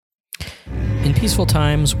peaceful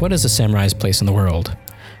times, what is a samurai's place in the world?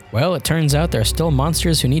 Well, it turns out there are still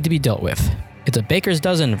monsters who need to be dealt with. It's a baker's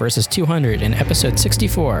dozen versus 200 in episode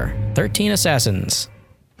 64, 13 Assassins.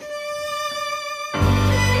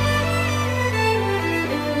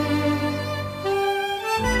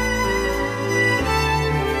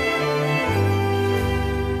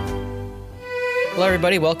 Hello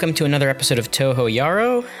everybody, welcome to another episode of Toho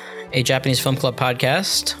Yaro, a Japanese film club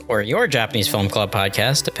podcast, or your Japanese film club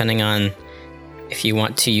podcast, depending on if you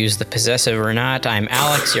want to use the possessive or not. I'm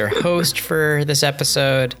Alex, your host for this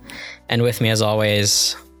episode, and with me as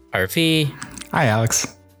always, RV. Hi,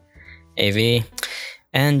 Alex. AV.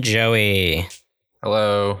 And Joey.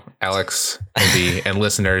 Hello, Alex, AV, and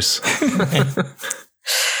listeners.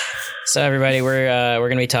 So everybody, we're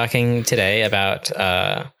going to be talking today about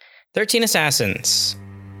 13 Assassins.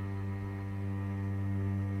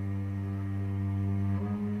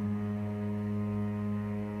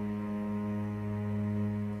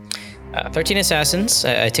 13 Assassins,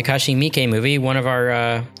 a Takashi Miike movie, one of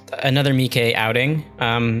our another Miike outing.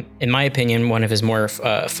 In my opinion, one of his more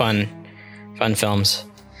fun films.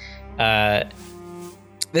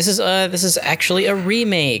 This is actually a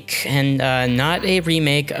remake, and not a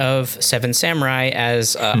remake of Seven Samurai,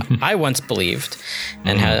 as I once believed,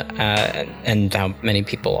 and how many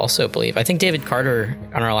people also believe. I think David Carter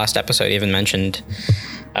on our last episode even mentioned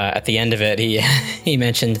at the end of it. He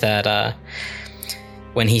mentioned that.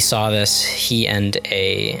 When he saw this, he and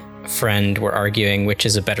a friend were arguing which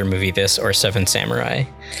is a better movie, this or Seven Samurai.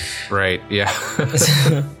 Right, yeah.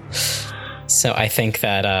 So I think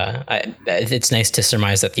that it's nice to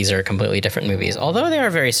surmise that these are completely different movies, although they are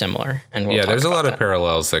very similar. And we'll there's a lot of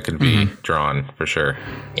parallels that could be drawn, for sure.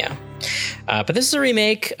 Yeah. But this is a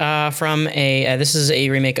remake from this is a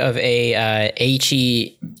remake of a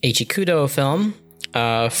Eiichi Kudo film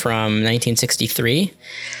from 1963.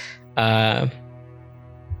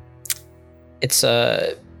 It's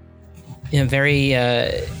very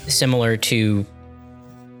similar to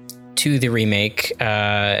the remake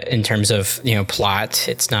in terms of plot.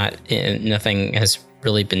 It's not nothing has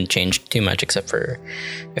really been changed too much except for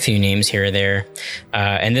a few names here or there.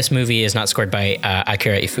 And this movie is not scored by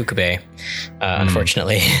Akira Ifukube,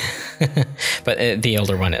 unfortunately, but the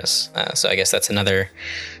older one is. So I guess that's another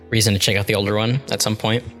reason to check out the older one at some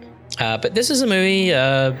point. But this is a movie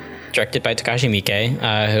directed by Takashi Miike,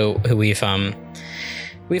 who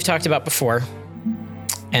we've talked about before.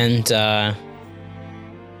 And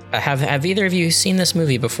have either of you seen this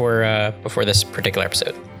movie before this particular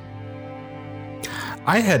episode?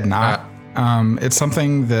 I had not. It's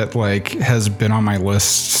something that has been on my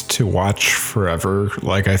list to watch forever.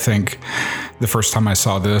 I think the first time I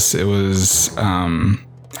saw this, it was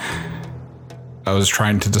I was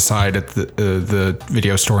trying to decide at the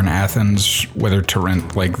video store in Athens whether to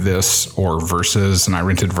rent this or Versus, and I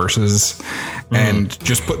rented Versus and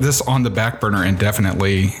just put this on the back burner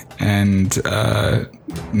indefinitely and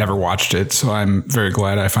never watched it. So I'm very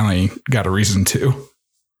glad I finally got a reason to.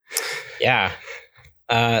 Yeah.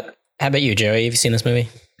 How about you, Joey? Have you seen this movie?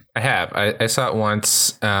 I have. I saw it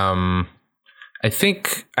once. I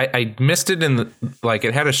think I missed it in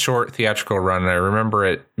it had a short theatrical run, and I remember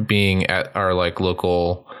it being at our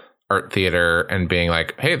local art theater and being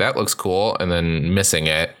like, hey, that looks cool, and then missing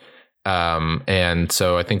it. And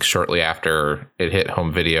so I think shortly after it hit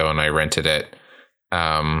home video and I rented it.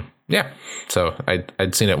 So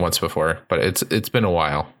I'd seen it once before, but it's been a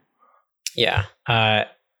while. Yeah. I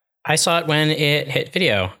saw it when it hit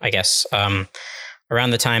video, I guess.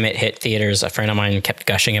 Around the time it hit theaters, a friend of mine kept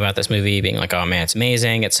gushing about this movie, being like, oh man, it's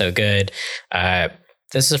amazing. It's so good.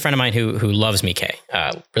 This is a friend of mine who loves Miike,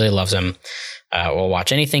 really loves him. Will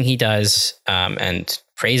watch anything he does, and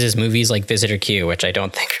praises movies like Visitor Q, which I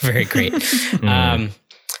don't think are very great.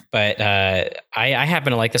 But I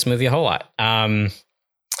happen to like this movie a whole lot.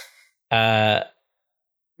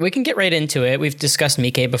 We can get right into it. We've discussed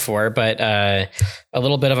Miike before, but a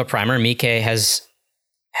little bit of a primer. Miike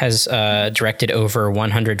has directed over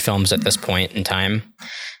 100 films at this point in time.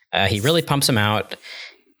 He really pumps them out.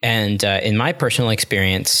 And in my personal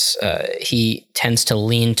experience, he tends to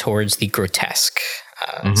lean towards the grotesque.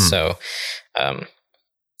 So,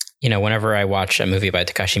 whenever I watch a movie by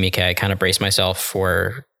Takashi Miike, I kind of brace myself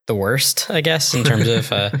for the worst, I guess, in terms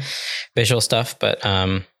of visual stuff. But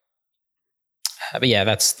yeah,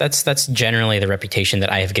 that's generally the reputation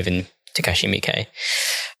that I have given Takashi Miike.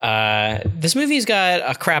 This movie's got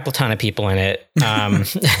a crap ton of people in it.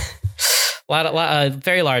 A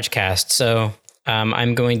very large cast. So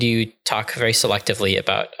I'm going to talk very selectively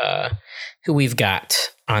about who we've got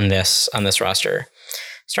on this roster.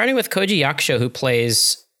 Starting with Koji Yakusho, who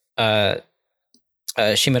plays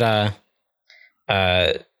Shimada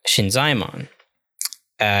Shinzaemon.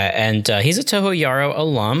 And he's a Toho Yaro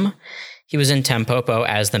alum. He was in Tampopo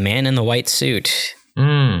as the man in the white suit.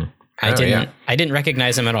 I didn't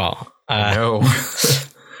recognize him at all. No.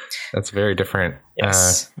 That's very different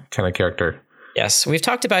kind of character. Yes, we've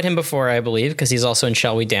talked about him before, I believe, because he's also in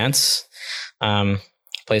Shall We Dance.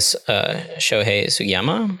 Plays Shohei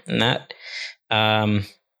Sugiyama in that.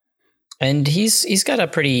 And he's got a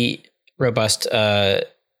pretty robust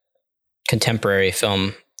contemporary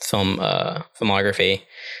filmography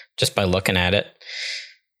just by looking at it.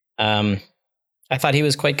 I thought he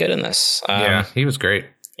was quite good in this. Yeah, he was great.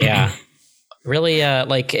 Yeah. Really,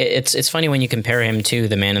 like it's funny when you compare him to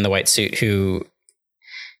the man in the white suit, who,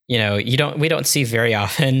 you know, we don't see very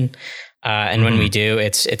often, and when we do,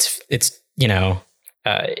 it's you know,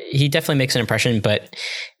 he definitely makes an impression, but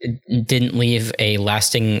didn't leave a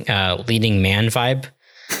lasting leading man vibe.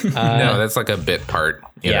 No, that's like a bit part.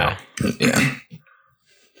 You know?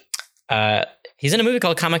 Yeah. He's in a movie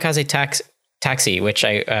called Kamikaze Taxi, which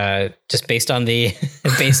I just based on the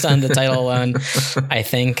title alone, I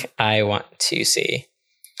think I want to see.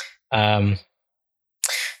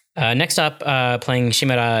 Next up, playing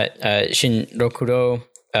Shimura Shinrokuro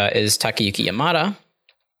is Takayuki Yamada,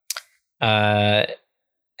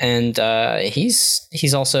 and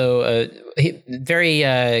he's also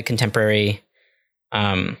very contemporary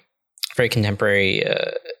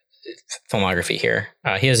filmography here.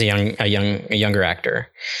 He is a younger actor.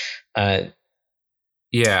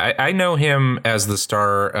 Yeah, I know him as the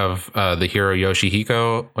star of the Hero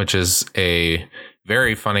Yoshihiko, which is a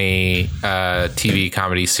very funny TV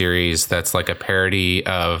comedy series that's like a parody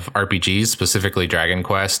of RPGs, specifically Dragon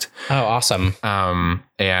Quest. Oh, awesome.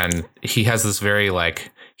 And he has this very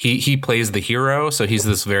like he plays the hero, so he's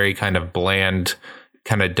this very kind of bland,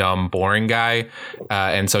 kind of dumb, boring guy.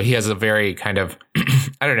 And so he has a very kind of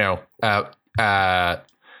I don't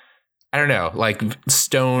know, like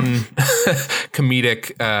stone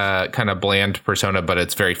comedic kind of bland persona, but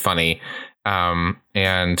it's very funny.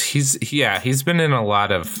 And he's been in a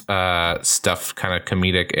lot of stuff, kind of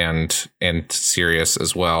comedic and serious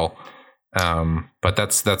as well. But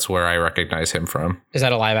that's where I recognize him from. Is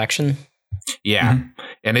that a live action? Yeah. Mm-hmm.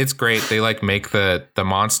 And it's great. They like make the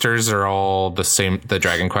monsters are all the same, the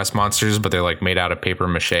Dragon Quest monsters, but they're like made out of paper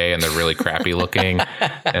mache and they're really crappy looking.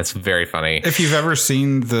 And it's very funny. If you've ever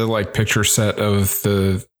seen the like picture set of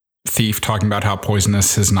the thief talking about how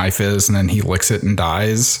poisonous his knife is and then he licks it and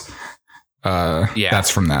dies, that's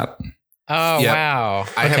from that. Oh, yep. Wow.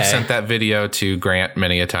 I have sent that video to Grant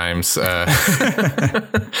many a times. That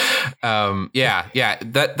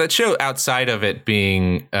show, outside of it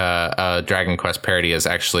being a Dragon Quest parody, is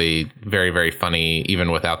actually very, very funny,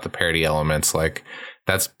 even without the parody elements. Like,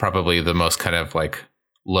 that's probably the most kind of like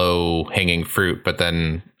low hanging fruit. But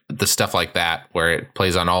then the stuff like that, where it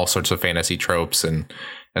plays on all sorts of fantasy tropes and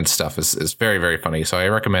stuff, is very, very funny. So I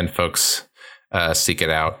recommend folks seek it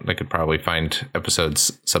out. They could probably find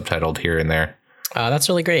episodes subtitled here and there. That's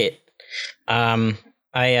really great. I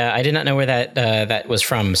did not know where that was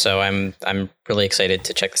from, so I'm really excited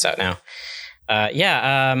to check this out now.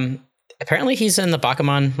 Apparently he's in the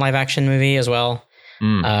Bakuman live action movie as well,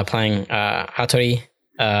 playing Hattori,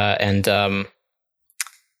 and the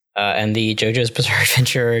JoJo's Bizarre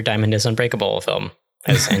Adventure Diamond is Unbreakable film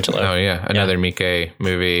as Angelo. Oh yeah, another Miike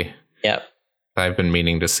movie. Yep. I've been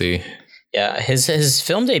meaning to see. Yeah, his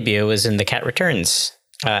film debut was in The Cat Returns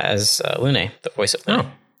as Lune, the voice of Lune.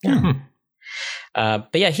 Oh, yeah. Mm-hmm.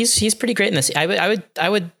 But yeah, he's pretty great in this. I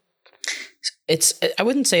wouldn't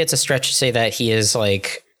say it's a stretch to say that he is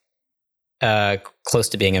like close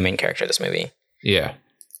to being a main character of this movie. Yeah,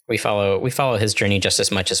 we follow his journey just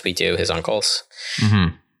as much as we do his uncle's.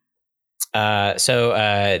 Mm-hmm.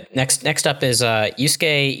 So next up is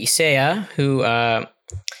Yusuke Iseya, who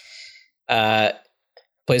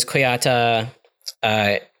plays Koyata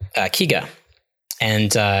Kiga,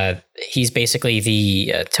 and he's basically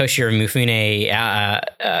the Toshiro Mifune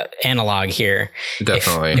analog here.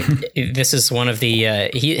 Definitely. If this is one of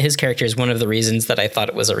the his character is one of the reasons that I thought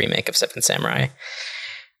it was a remake of Seven Samurai.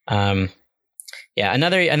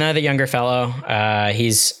 Another younger fellow.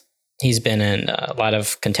 He's been in a lot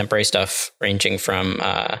of contemporary stuff, ranging from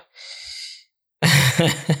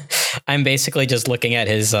I'm basically just looking at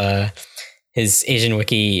his Asian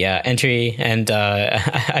Wiki entry, and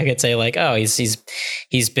I could say like, oh, he's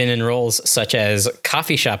been in roles such as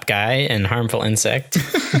Coffee Shop Guy in Harmful Insect,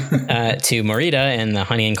 to Morita in the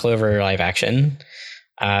Honey and Clover live action,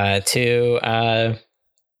 to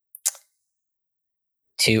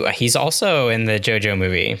he's also in the JoJo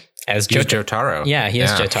movie as Jotaro. Yeah, he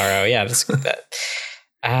is Jotaro. Yeah,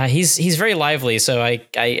 He's very lively, so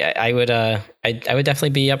I would definitely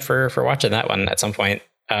be up for watching that one at some point.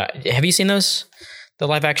 Have you seen the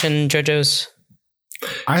live action JoJo's?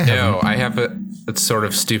 No, I have a sort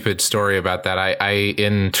of stupid story about that. I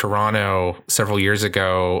in Toronto several years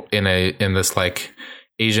ago in this like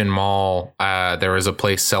Asian mall, there was a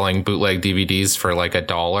place selling bootleg DVDs for like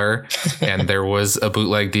 $1, and there was a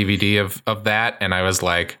bootleg DVD of that, and I was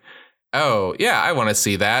like, oh yeah, I want to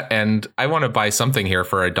see that, and I want to buy something here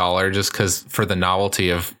for $1 just because for the novelty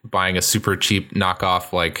of buying a super cheap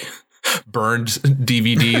knockoff like burned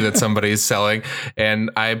DVD that somebody's selling. And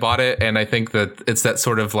I bought it, and I think that it's that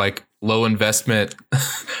sort of like low investment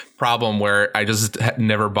problem where I just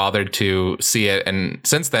never bothered to see it. And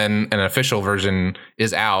since then, an official version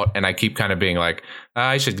is out, and I keep kind of being like,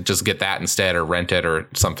 I should just get that instead or rent it or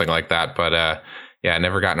something like that. But yeah,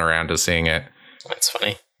 never gotten around to seeing it. That's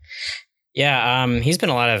funny. Yeah, he's been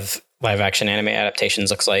a lot of live action anime adaptations,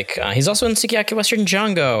 looks like. He's also in Sukiyaki Western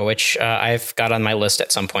Django, which I've got on my list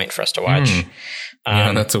at some point for us to watch.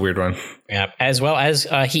 Yeah, that's a weird one. Yeah, as well as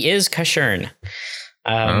he is Kashurn.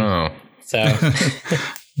 So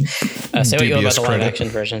say what you will about the live action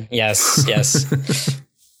version. Yes.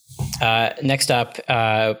 Next up,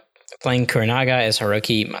 playing Kurinaga is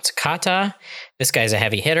Hiroki Matsukata. This guy's a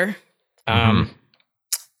heavy hitter.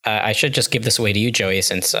 I should just give this away to you, Joey,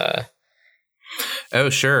 since... Oh,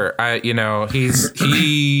 sure.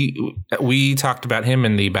 We talked about him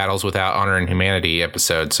in the Battles Without Honor and Humanity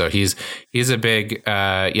episode. So he's a big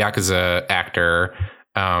Yakuza actor,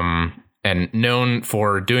 and known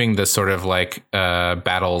for doing this sort of like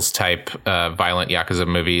battles type violent Yakuza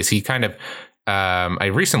movies. He kind of I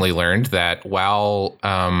recently learned that while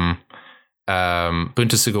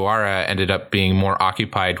Bunta Sugawara ended up being more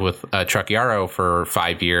occupied with Truck Yaro for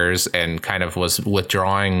 5 years and kind of was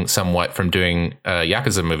withdrawing somewhat from doing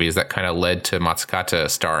Yakuza movies, that kind of led to Matsukata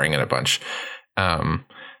starring in a bunch.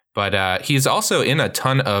 But he's also in a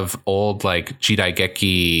ton of old like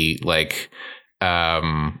Jidaigeki, like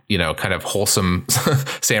kind of wholesome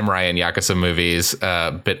samurai and Yakuza movies,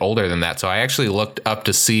 a bit older than that. So I actually looked up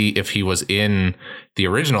to see if he was in the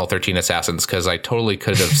original 13 Assassins, because I totally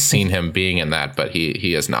could have seen him being in that, but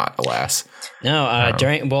he is not, alas. No,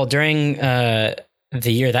 during the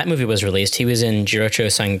year that movie was released, he was in Jirocho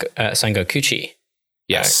Sangokuchi.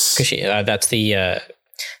 Yes. Kushi.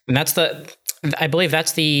 I believe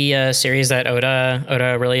that's the series that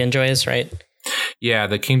Oda really enjoys, right? Yeah,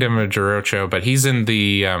 the Kingdom of Jirocho, but he's in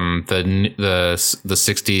the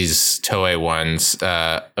 60s Toei ones.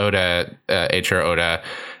 Eiichiro Oda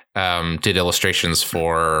did illustrations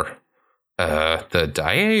for the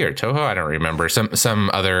Daiei or Toho, I don't remember,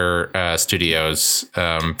 some other studio's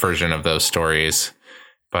version of those stories.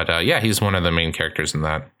 But yeah, he's one of the main characters in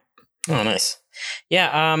that. Oh, nice.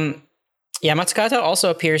 Yeah, Matsukata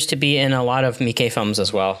also appears to be in a lot of Miike films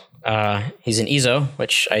as well. He's in Izo,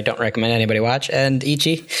 which I don't recommend anybody watch, and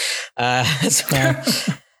Ichi. As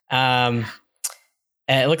well.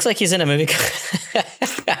 It looks like he's in a movie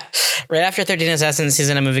right after 13 Assassins. He's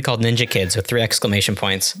in a movie called Ninja Kids with 3 exclamation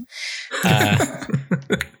points.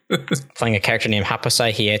 Playing a character named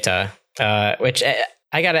Haposai Hieta, which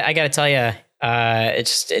I gotta tell you,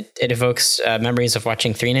 it evokes memories of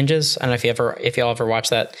watching Three Ninjas. I don't know if y'all ever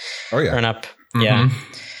watched that. Oh yeah, growing up. Mm-hmm.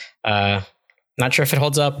 Yeah. Not sure if it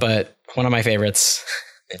holds up, but one of my favorites.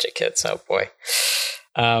 Ninja Kids. Oh boy.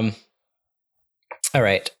 All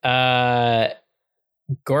right.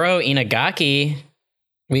 Goro Inagaki.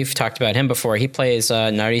 We've talked about him before. He plays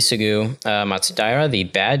Narisugu Matsudaira, the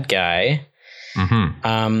bad guy.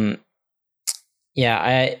 Mm-hmm.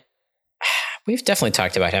 We've definitely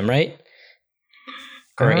talked about him, right?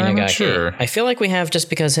 Goro Inagaki. Sure. I feel like we have, just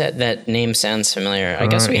because that name sounds familiar. I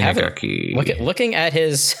guess we haven't. Looking at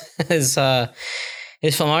his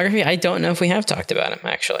filmography, I don't know if we have talked about him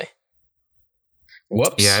actually.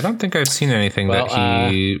 Whoops. Yeah, I don't think I've seen anything that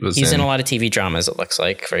he was in. He's in a lot of TV dramas, it looks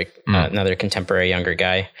like, for another contemporary younger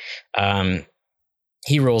guy.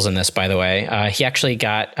 He rules in this, by the way. He actually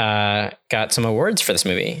got some awards for this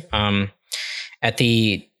movie. At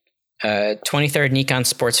the 23rd Nikon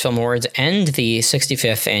Sports Film Awards and the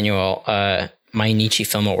 65th annual Mainichi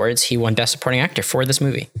Film Awards, he won Best Supporting Actor for this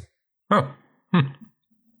movie. Oh.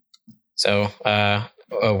 So,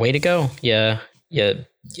 way to go.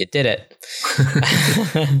 You did it.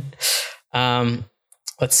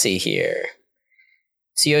 Let's see here.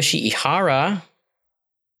 Tsuyoshi Ihara.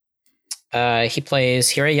 He plays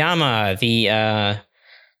Hirayama,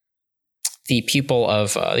 the pupil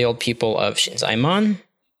of the old pupil of Shinzaemon.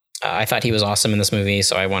 I thought he was awesome in this movie,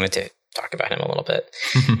 so I wanted to talk about him a little bit.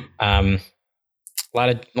 A lot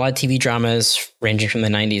of TV dramas ranging from the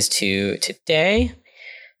 90s to today.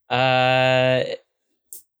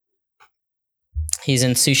 He's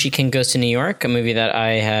in Sushi King Goes to New York, a movie that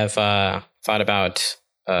I have thought about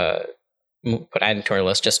put adding to our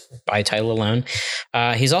list just by title alone.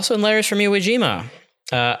 He's also in Letters from Iwo Jima,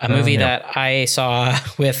 a movie that I saw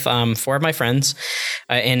with 4 of my friends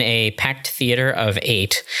in a packed theater of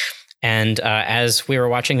 8. And as we were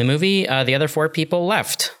watching the movie, the other 4 people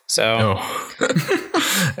left. So,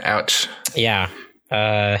 ouch. Yeah.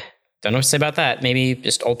 Don't know what to say about that. Maybe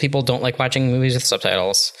just old people don't like watching movies with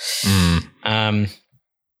subtitles.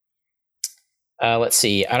 Let's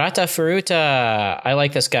see. Arata Furuta. I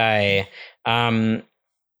like this guy.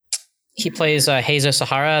 He plays Heizo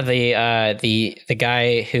Sahara, the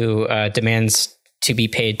guy who demands to be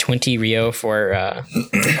paid 20 Ryo for.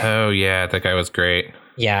 Oh yeah, that guy was great.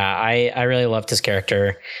 Yeah, I really loved his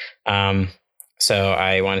character. So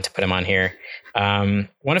I wanted to put him on here. One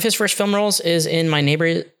of his first film roles is in My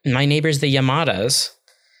Neighbors the Yamadas.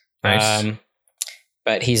 Nice.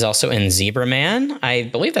 But he's also in Zebra Man. I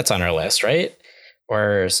believe that's on our list, right?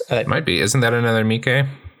 Or it might be. Isn't that another Miike?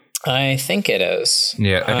 I think it is.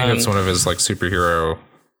 Yeah, I think it's one of his like superhero,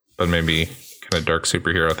 but maybe kind of dark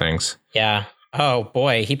superhero things. Yeah. Oh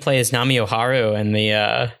boy, he plays Nami Oharu in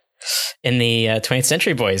the 20th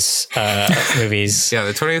Century Boys movies. Yeah,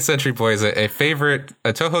 the 20th Century Boys, a favorite,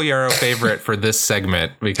 a Toho Yaro favorite for this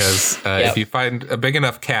segment, because if you find a big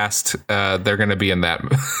enough cast, they're going to be in that.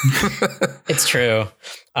 It's true.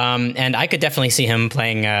 And I could definitely see him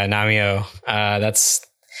playing Namio.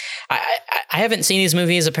 I haven't seen these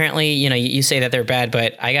movies. Apparently, you say that they're bad,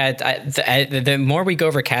 but the more we go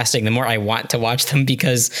over casting, the more I want to watch them,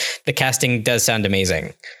 because the casting does sound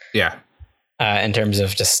amazing. Yeah. In terms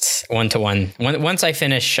of just one-to-one. Once I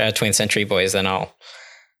finish 20th Century Boys, then I'll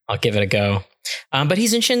give it a go. But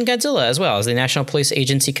he's in Shin Godzilla as well as the National Police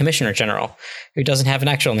Agency Commissioner General, who doesn't have an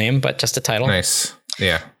actual name, but just a title. Nice.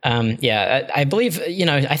 Yeah. I believe,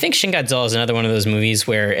 I think Shin Godzilla is another one of those movies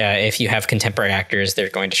where if you have contemporary actors, they're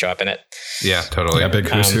going to show up in it. Yeah, totally. Yeah, big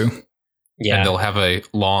who's who. Yeah. And they'll have a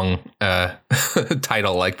long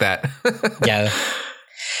title like that. Yeah.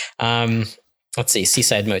 Let's see.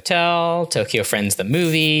 Seaside Motel, Tokyo Friends the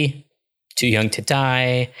movie, Too Young to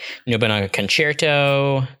Die, Nobunaga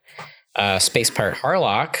Concerto, Space Pirate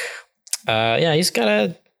Harlock. He's got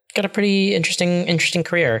a pretty interesting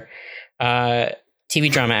career. TV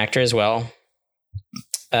drama actor as well.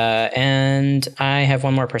 And I have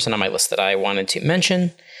one more person on my list that I wanted to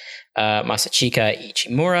mention. Masachika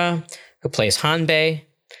Ichimura, who plays Hanbei.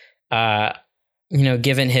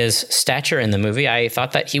 Given his stature in the movie, I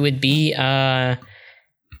thought that he would be, one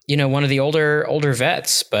of the older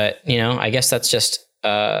vets. But, I guess that's just,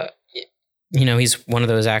 he's one of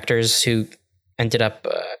those actors who ended up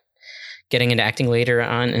getting into acting later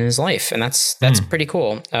on in his life. And that's pretty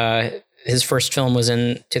cool. His first film was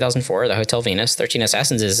in 2004, The Hotel Venus. 13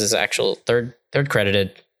 Assassins is his actual third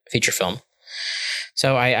credited feature film.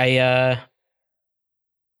 So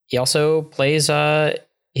he also plays...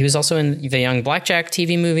 he was also in the Young Blackjack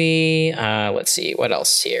TV movie. Let's see, what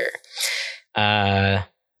else here?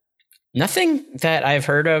 Nothing that I've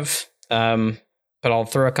heard of, but I'll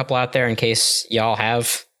throw a couple out there in case y'all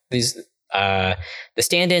have these. The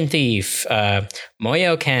Stand-In Thief,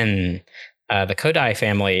 Moyo Ken, The Kodai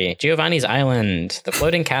Family, Giovanni's Island, The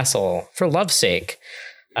Floating Castle, For Love's Sake,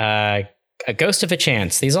 A Ghost of a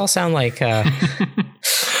Chance. These all sound like...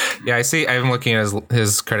 Yeah, I see. I'm looking at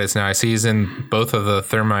his credits now. I see he's in both of the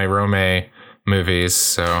Thermae Rome movies,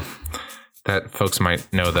 so that folks might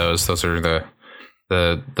know those. Those are the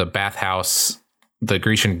bathhouse, the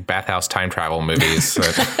Grecian bathhouse time travel movies.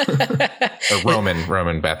 A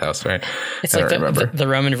Roman bathhouse, right? It's like the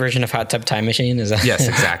Roman version of Hot Tub Time Machine. Is that? Yes,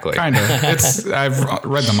 exactly. Kind of. I've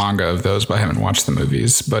read the manga of those, but I haven't watched the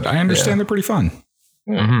movies. But I understand they're pretty fun.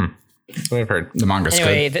 Mm-hmm. I've heard the manga's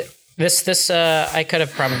good. This I could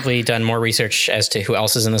have probably done more research as to who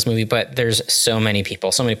else is in this movie, but there's so many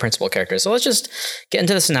people, so many principal characters. So let's just get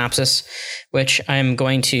into the synopsis, which I'm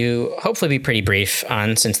going to hopefully be pretty brief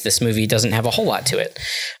on, since this movie doesn't have a whole lot to it.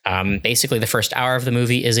 Basically, the first hour of the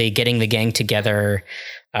movie is a getting the gang together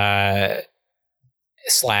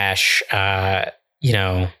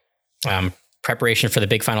preparation for the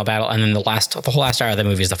big final battle, and then the whole last hour of the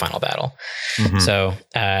movie is the final battle. Mm-hmm. So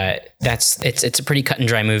it's a pretty cut and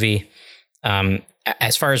dry movie.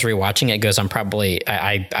 As far as rewatching it goes,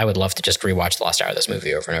 I would love to just rewatch the last hour of this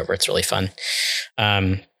movie over and over. It's really fun.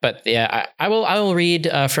 But yeah, I will read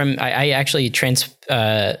from. I actually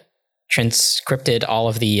transcripted all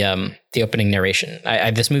of the opening narration.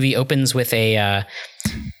 This movie opens with a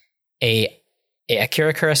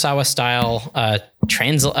Akira Kurosawa style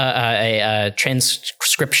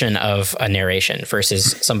transcription of a narration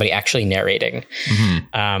versus somebody actually narrating.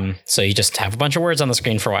 So you just have a bunch of words on the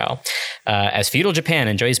screen for a while. As feudal Japan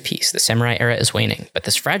enjoys peace, the samurai era is waning, but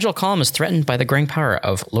this fragile calm is threatened by the growing power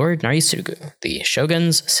of Lord Narisugu, the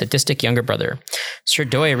shogun's sadistic younger brother. Sir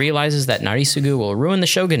Doi realizes that Narisugu will ruin the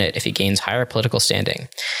shogunate if he gains higher political standing.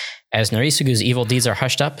 As Narisugu's evil deeds are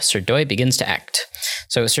hushed up, Sir Doi begins to act.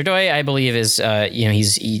 So Sir Doi, I believe, is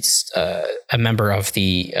he's a member of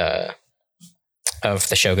the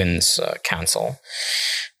shogun's council,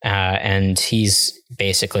 and he's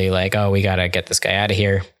basically like, oh, we gotta get this guy out of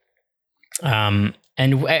here. And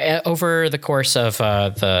over the course of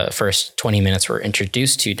the first 20 minutes, we're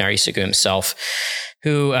introduced to Narisugu himself,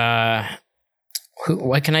 who,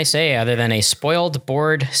 what can I say other than a spoiled,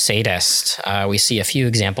 bored sadist? We see a few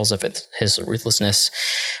examples of his ruthlessness,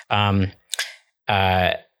 as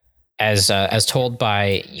told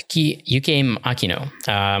by Yusuke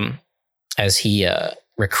Makino, as he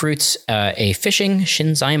recruits a fishing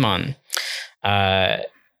Shinzaemon.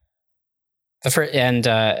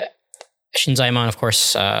 Shinzaemon, of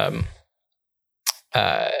course,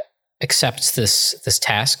 accepts this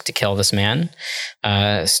task to kill this man,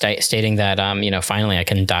 stating that finally I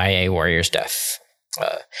can die a warrior's death.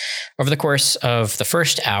 Over the course of the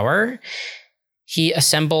first hour, he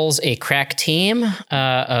assembles a crack team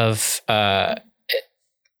of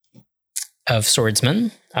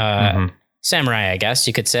swordsmen, samurai, I guess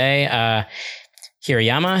you could say.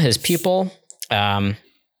 Hirayama, his pupil,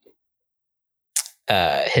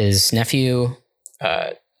 his nephew,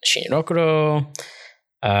 Shinrokuro.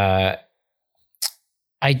 I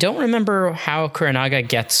don't remember how Kuranaga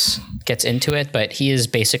gets into it, but he is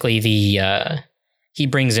basically he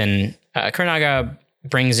brings in Kuranaga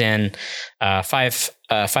brings in five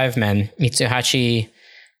men, Mitsuhashi,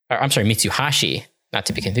 not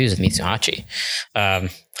to be confused with Mitsuhachi,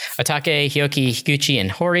 Otake, Hyoki, Higuchi,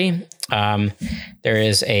 and Hori. There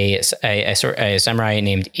is a samurai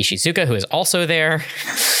named Ishizuka who is also there,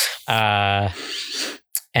 and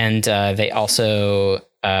they also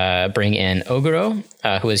bring in Oguro,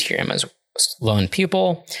 who is Hirayama's lone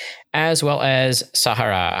pupil, as well as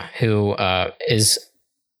Sahara, who is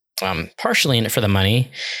partially in it for the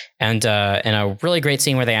money. And in a really great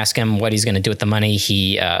scene where they ask him what he's going to do with the money,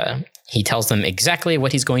 he tells them exactly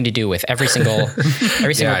what he's going to do with every single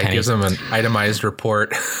penny. He gives them an itemized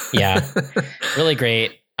report. Yeah, really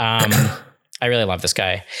great. I really love this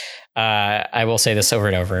guy. I will say this over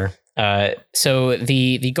and over. So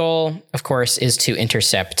the goal, of course, is to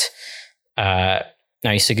intercept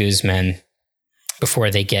Narisugu's men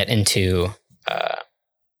before they get into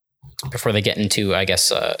I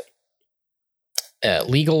guess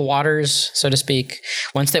legal waters, so to speak.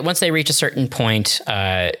 Once they reach a certain point,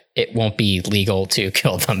 it won't be legal to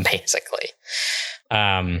kill them, basically.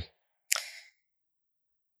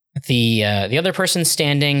 The other person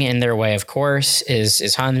standing in their way, of course, is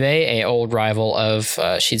Hanbei, a old rival of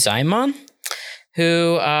Shizaemon,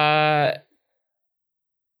 who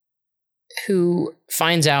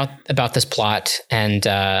finds out about this plot and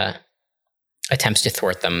attempts to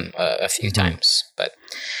thwart them a few times, but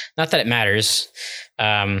not that it matters.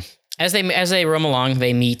 As they roam along,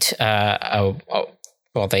 they meet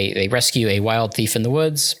they rescue a wild thief in the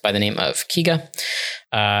woods by the name of Kiga,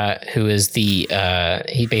 who is he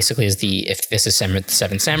basically is if this is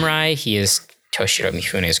Seven Samurai, he is Toshiro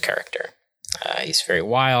Mifune's character. He's very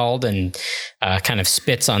wild and kind of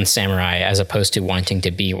spits on samurai as opposed to wanting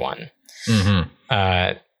to be one.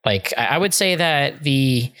 I would say that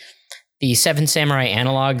the Seven Samurai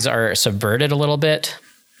analogs are subverted a little bit.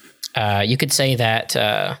 You could say that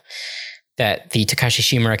the Takashi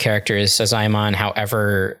Shimura character is Sazaemon.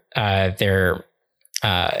 However, they're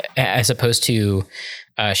as opposed to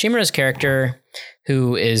Shimura's character,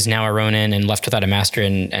 who is now a Ronin and left without a master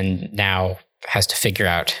and now has to figure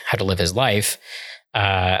out how to live his life.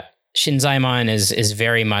 Shinzaemon is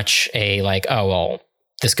very much a like, oh well,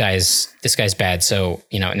 this guy's bad, so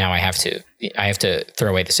now I have to throw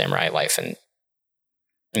away the samurai life and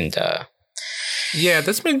yeah,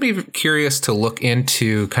 this made me curious to look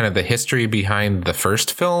into kind of the history behind the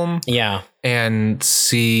first film. Yeah. And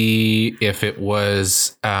see if it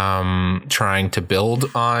was trying to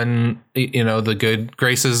build on, the good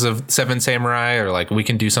graces of Seven Samurai, or like we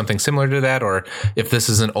can do something similar to that, or if this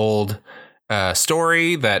is an old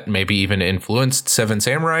story that maybe even influenced Seven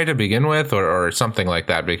Samurai to begin with, or something like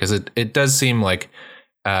that, because it does seem like,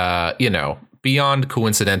 beyond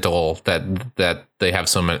coincidental that they have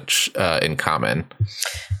so much in common.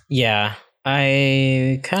 Yeah.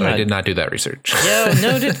 I did not do that research. Yeah,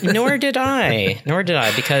 nor did I.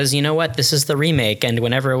 Because you know what? This is the remake, and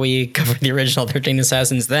whenever we cover the original 13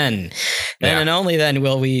 Assassins, then and only then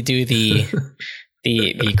will we do the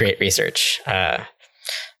great research. But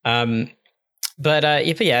yeah,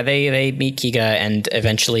 they meet Kiga, and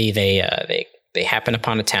eventually they happen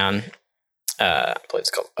upon a town. I believe it's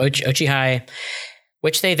called Ochihai,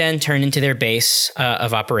 which they then turn into their base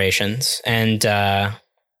of operations, and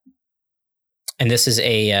this is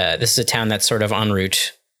a town that's sort of en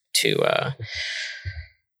route to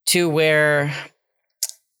where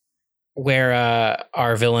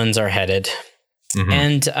our villains are headed,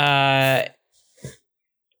 and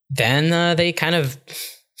then they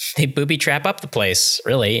booby trap up the place,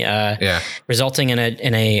 really, resulting in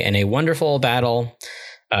a wonderful battle.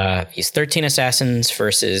 These 13 assassins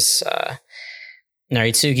versus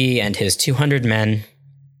Naritsugi and his 200 men,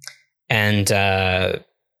 and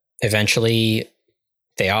eventually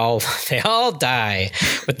they all die,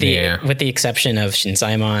 with the exception of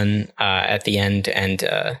Shinzaemon at the end, and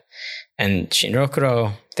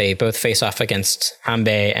Shinrokuro. They both face off against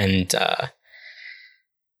Hanbei and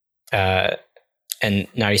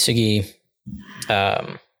Narisugi.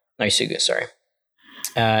 Sorry,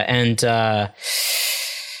 and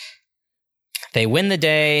they win the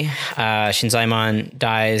day. Shinzaemon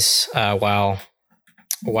dies while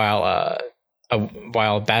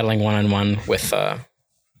battling one-on-one with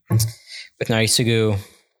Narisugu.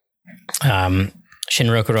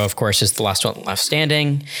 Shinrokuro, of course, is the last one left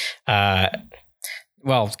standing.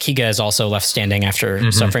 Kiga is also left standing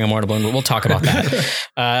after suffering a mortal wound, but we'll talk about that.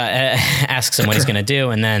 Asks him what he's going to do,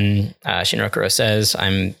 and then Shinrokuro says,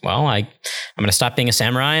 I'm going to stop being a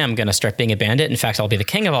samurai. I'm going to start being a bandit. In fact, I'll be the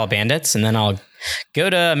king of all bandits, and then I'll go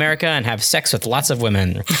to America and have sex with lots of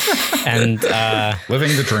women. And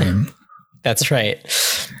living the dream. That's right.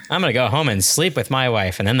 I'm going to go home and sleep with my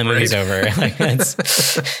wife, and then the movie's over.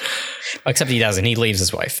 Except he doesn't. He leaves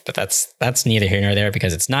his wife, but that's neither here nor there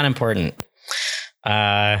because it's not important.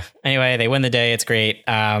 Anyway, they win the day. It's great.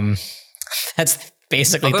 That's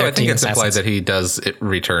basically. Although I think it's implied that he does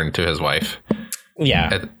return to his wife.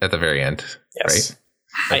 Yeah. At the very end. Yes.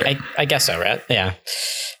 Right. Okay. I guess so. Right. Yeah.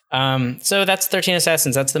 So that's 13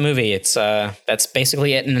 Assassins. That's the movie. It's that's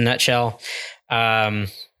basically it in a nutshell.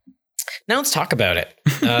 Now let's talk about it.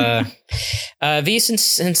 V,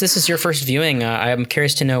 since this is your first viewing, I'm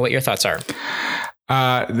curious to know what your thoughts are.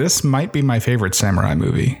 This might be my favorite samurai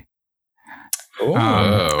movie.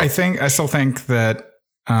 I still think that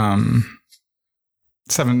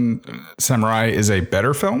Seven Samurai is a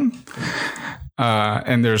better film.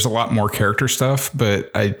 And there's a lot more character stuff, but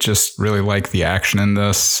I just really like the action in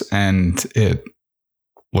this, and it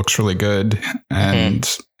looks really good. And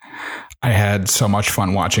I had so much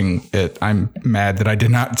fun watching it. I'm mad that I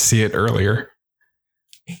did not see it earlier.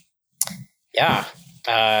 Yeah.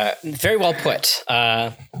 Very well put.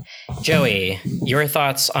 Joey, your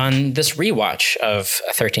thoughts on this rewatch of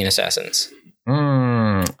 13 Assassins?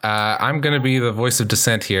 I'm going to be the voice of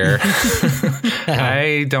dissent here.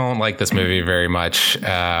 I don't like this movie very much.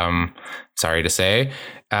 Sorry to say.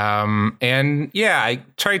 And yeah, I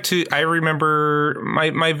remember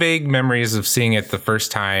my vague memories of seeing it the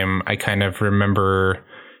first time. I kind of remember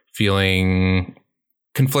feeling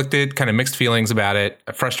conflicted, kind of mixed feelings about it,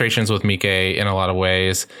 frustrations with Miike in a lot of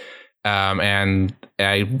ways. And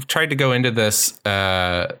I tried to go into this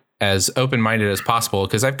as open-minded as possible,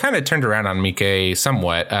 because I've kind of turned around on Miike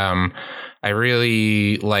somewhat. I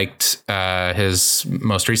really liked his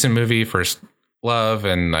most recent movie, First Love,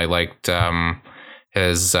 and I liked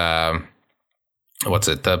his the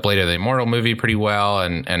Blade of the Immortal movie pretty well,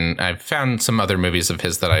 and I've found some other movies of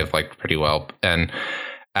his that I've liked pretty well, and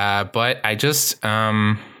but I just it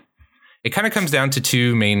kind of comes down to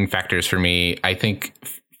two main factors for me. I think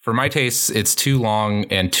for my tastes, it's too long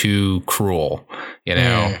and too cruel, you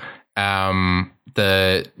know.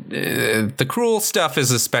 The cruel stuff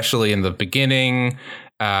is especially in the beginning,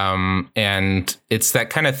 and it's that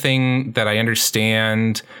kind of thing that I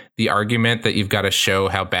understand the argument that you've got to show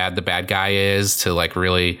how bad the bad guy is to like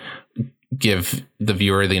really give the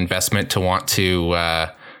viewer the investment to want to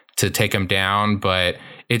take him down, but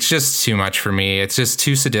it's just too much for me. It's just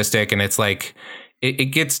too sadistic, and it's like it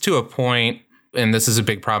gets to a point, and this is a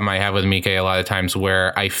big problem I have with Miike a lot of times,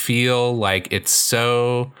 where I feel like it's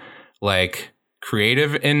so like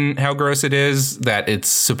creative in how gross it is that it's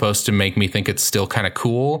supposed to make me think it's still kind of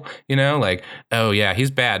cool, you know, like, oh yeah, he's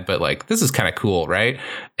bad, but like this is kind of cool, right?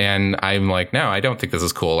 And I'm like, no, I don't think this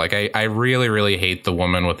is cool. Like I really, really hate the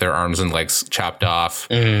woman with their arms and legs chopped off,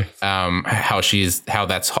 how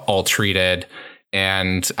that's all treated.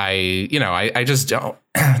 And I just don't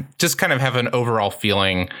just kind of have an overall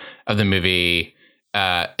feeling of the movie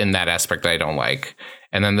in that aspect that I don't like.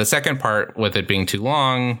 And then the second part, with it being too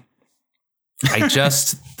long, I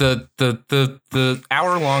just the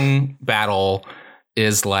hour-long battle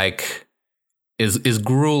is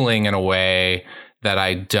grueling in a way that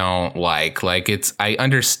I don't like. Like, I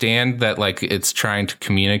understand that, like, it's trying to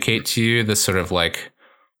communicate to you this sort of like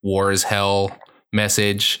war is hell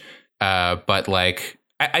message. But like,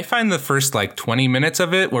 I find the first like 20 minutes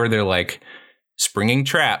of it where they're like springing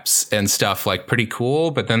traps and stuff like pretty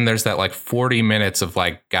cool. But then there's that like 40 minutes of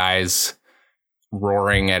like guys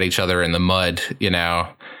roaring at each other in the mud,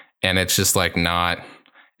 and it's just like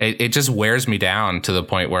it just wears me down to the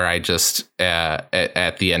point where I just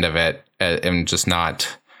at the end of it am just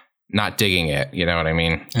not digging it. You know what I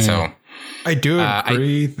mean? So I do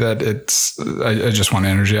agree that it's. I just want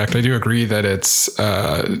to interject. I do agree that it's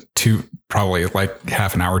probably like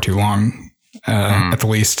half an hour too long, at the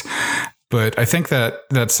least. But I think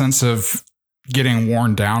that sense of getting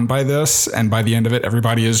worn down by this, and by the end of it,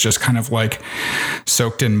 everybody is just kind of like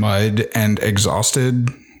soaked in mud and exhausted.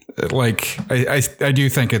 Like I do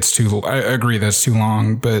think it's too. I agree that's too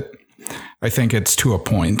long, but I think it's to a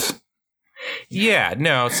point. Yeah,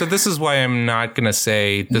 no. So this is why I'm not going to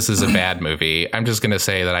say this is a bad movie. I'm just going to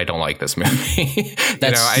say that I don't like this movie.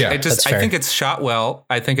 I think it's shot well.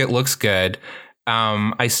 I think it looks good.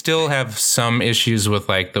 I still have some issues with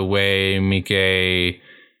like the way Miike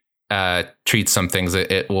treats some things.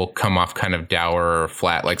 It will come off kind of dour or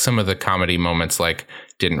flat. Like some of the comedy moments like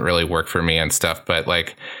didn't really work for me and stuff. But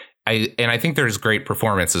like I think there's great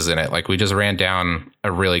performances in it. Like we just ran down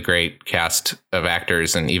a really great cast of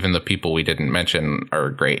actors, and even the people we didn't mention are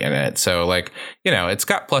great in it. So like, it's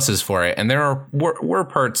got pluses for it. And there were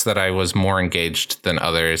parts that I was more engaged than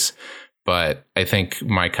others. But I think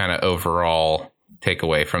my kind of overall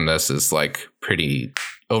takeaway from this is like pretty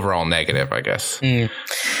overall negative, I guess.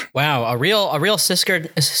 Wow, a real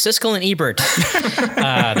Siskel and Ebert.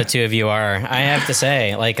 The two of you are. I have to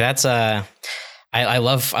say, like that's I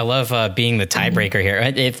love being the tiebreaker here.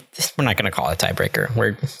 We're not going to call it a tiebreaker.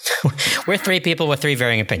 We're three people with three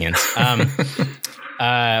varying opinions.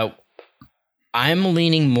 I'm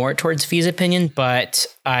leaning more towards V's opinion, but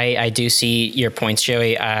I do see your points,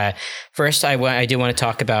 Joey. First, I do want to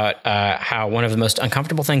talk about how one of the most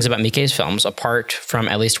uncomfortable things about Miike's films, apart from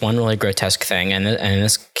at least one really grotesque thing, and in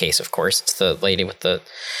this case, of course, it's the lady with the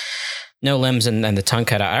no limbs and the tongue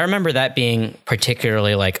cut out. I remember that being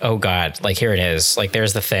particularly like, oh God, like here it is. Like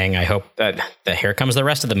there's the thing. I hope that here comes the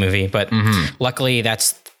rest of the movie. But luckily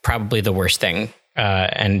that's probably the worst thing.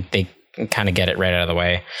 And they kind of get it right out of the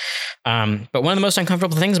way. But one of the most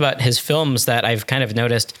uncomfortable things about his films that I've kind of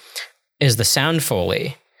noticed is the sound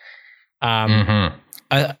Foley.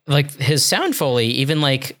 Like his sound Foley, even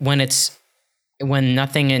like when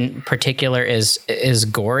nothing in particular is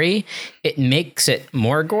gory, it makes it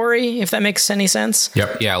more gory, if that makes any sense.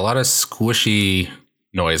 Yep. Yeah, a lot of squishy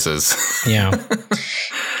noises. Yeah.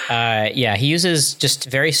 He uses just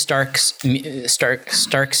very stark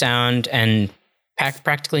sound and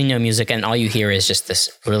practically no music, and all you hear is just this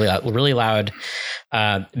really loud,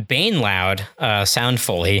 Bane loud sound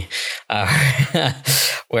Foley,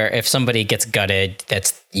 where if somebody gets gutted,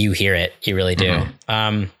 you hear it. You really do.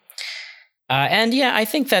 And yeah, I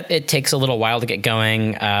think that it takes a little while to get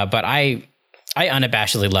going, but I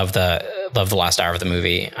unabashedly love the last hour of the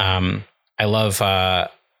movie. I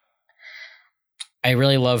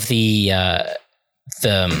really love the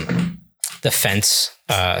fence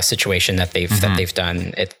situation that they've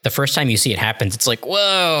done. The first time you see it happens, it's like,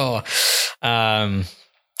 whoa.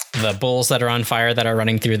 The bulls that are on fire that are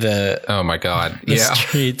running through the oh my god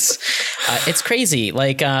streets. It's crazy.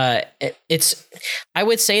 Like I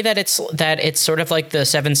would say that it's sort of like the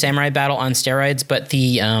Seven Samurai battle on steroids, but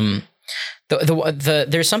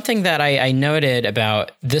there's something that I noted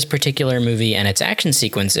about this particular movie and its action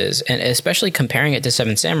sequences, and especially comparing it to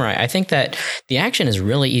Seven Samurai. I think that the action is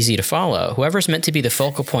really easy to follow. Whoever's meant to be the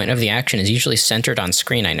focal point of the action is usually centered on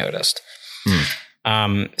screen, I noticed.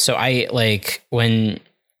 So I like when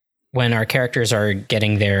our characters are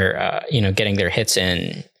getting their hits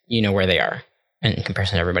in, where they are in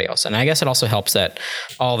comparison to everybody else. And I guess it also helps that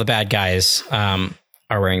all the bad guys are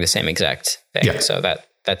wearing the same exact thing. Yeah. So that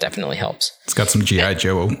definitely helps. It's got some G.I.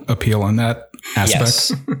 Joe appeal in that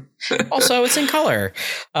aspect. Yes. Also, it's in color.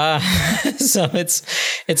 So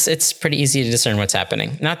it's pretty easy to discern what's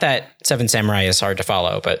happening. Not that Seven Samurai is hard to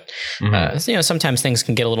follow, but sometimes things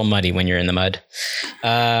can get a little muddy when you're in the mud.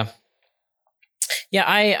 Yeah,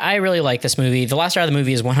 I really like this movie. The last hour of the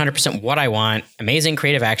movie is 100% what I want. Amazing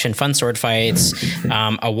creative action, fun sword fights,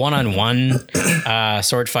 a one-on-one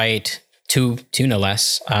sword fight, two no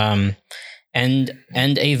less, and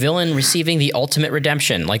a villain receiving the ultimate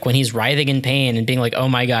redemption, like when he's writhing in pain and being like, "Oh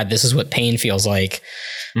my God, this is what pain feels like."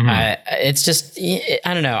 It's just,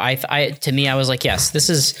 I don't know. To me, I was like, yes, this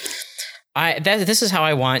is how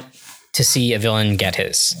I want to see a villain get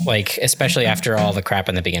his, like, especially after all the crap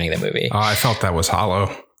in the beginning of the movie. Oh, I felt that was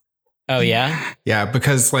hollow. Oh yeah? Yeah,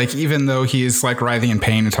 because like even though he's like writhing in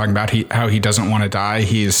pain and talking about how he doesn't want to die,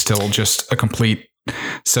 he is still just a complete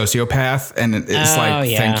sociopath, and it's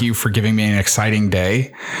thank you for giving me an exciting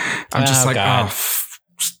day. I'm just like, God.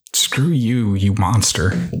 Screw you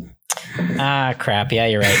monster. Crap. Yeah,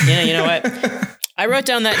 you're right. You know what? I wrote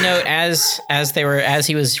down that note as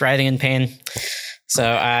he was writhing in pain. So,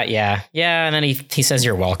 yeah. And then he says,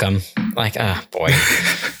 "You're welcome." Like, boy.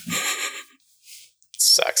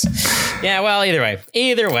 Sucks. Yeah, well, either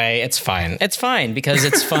way, it's fine. It's fine because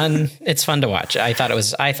it's fun. It's fun to watch. I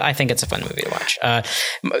think it's a fun movie to watch.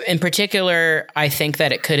 In particular, I think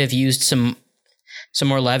that it could have used some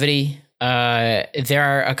more levity. There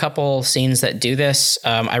are a couple scenes that do this.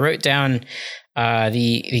 I wrote down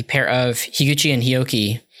the pair of Higuchi and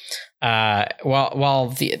Hyoki.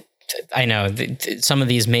 I know some of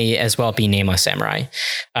these may as well be nameless samurai.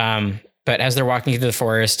 But as they're walking through the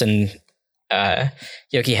forest and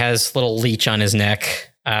Hyoki has little leech on his neck.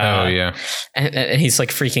 And he's like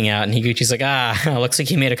freaking out, and Higuchi's like, looks like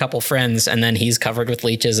he made a couple friends, and then he's covered with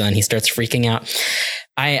leeches and he starts freaking out.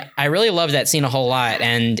 I really love that scene a whole lot,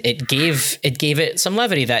 and it gave it some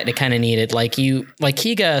levity that it kind of needed. Like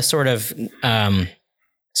Higa sort of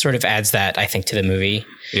adds that, I think, to the movie.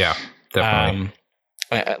 Yeah, definitely.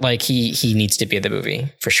 Like he needs to be in the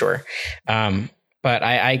movie for sure. But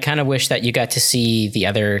I kind of wish that you got to see the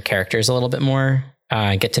other characters a little bit more,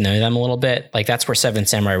 get to know them a little bit. Like that's where Seven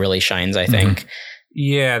Samurai really shines, I think.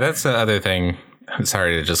 Yeah, that's the other thing. I'm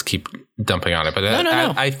sorry to just keep dumping on it, but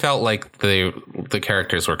no. I felt like the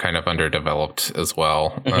characters were kind of underdeveloped as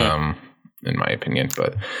well, in my opinion.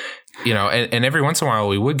 But and every once in a while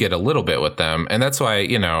we would get a little bit with them, and that's why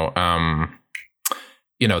the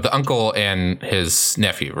uncle and his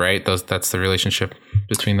nephew, right? That's the relationship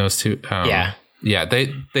between those two. Yeah,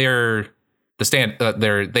 they are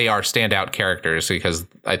standout characters because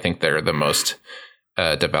I think they're the most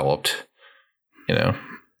developed.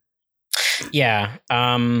 Yeah.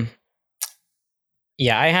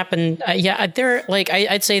 They're like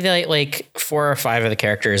I'd say that like 4 or 5 of the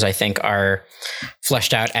characters I think are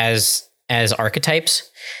fleshed out as archetypes.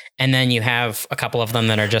 And then you have a couple of them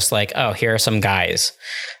that are just like, oh, here are some guys.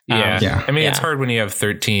 I mean, it's hard when you have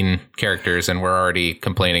 13 characters and we're already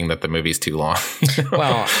complaining that the movie's too long.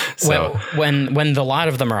 Well, when the lot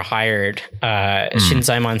of them are hired,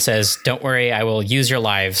 Shinzaemon says, "Don't worry, I will use your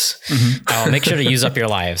lives. I'll make sure to use up your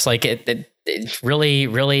lives." Like it really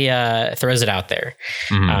throws it out there.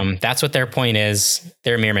 That's what their point is.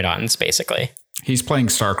 They're Myrmidons, basically. He's playing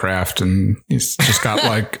StarCraft and he's just got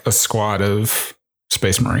like a squad of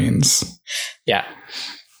Space Marines. Yeah.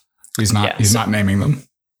 He's not naming them.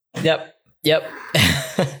 Yep.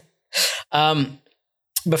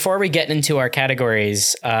 Before we get into our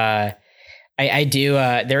categories, I do.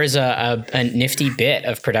 There is a nifty bit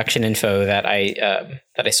of production info that I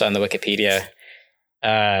saw on the Wikipedia.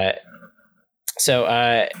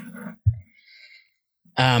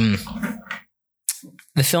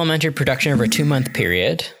 The film entered production over a 2-month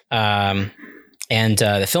period. And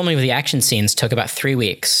the filming of the action scenes took about 3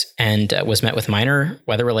 weeks and was met with minor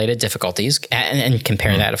weather-related difficulties. And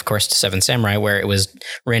compare that, of course, to Seven Samurai, where it was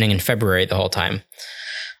raining in February the whole time.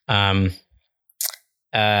 But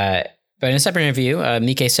in a separate interview,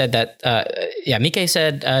 Miike said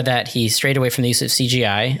that he strayed away from the use of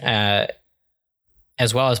CGI,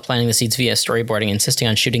 as well as planting the seeds via storyboarding, insisting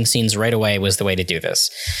on shooting scenes right away was the way to do this.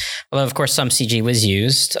 Although, of course, some CG was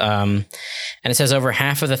used. And it says over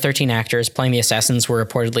half of the 13 actors playing the assassins were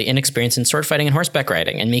reportedly inexperienced in sword fighting and horseback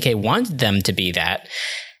riding, and Miike wanted them to be that,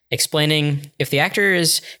 explaining, if the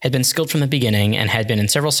actors had been skilled from the beginning and had been in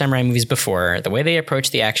several samurai movies before, the way they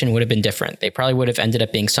approached the action would have been different. They probably would have ended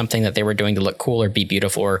up being something that they were doing to look cool or be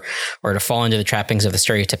beautiful or to fall into the trappings of the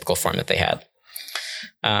stereotypical form that they had.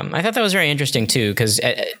 I thought that was very interesting too, because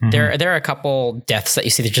there are a couple deaths that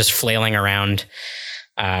you see that just flailing around,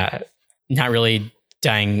 not really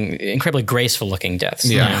dying, incredibly graceful looking deaths.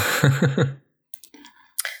 Yeah.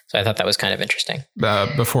 So I thought that was kind of interesting.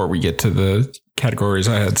 Before we get to the categories,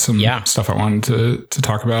 I had some stuff I wanted to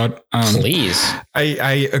talk about. Please.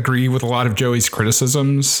 I agree with a lot of Joey's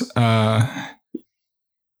criticisms, but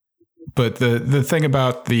the thing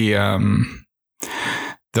about the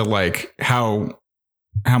the like how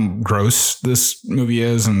gross this movie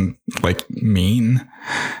is and like mean.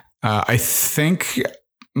 I think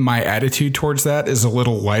my attitude towards that is a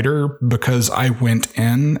little lighter because I went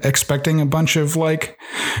in expecting a bunch of like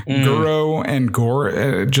Goro and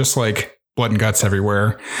gore, just like blood and guts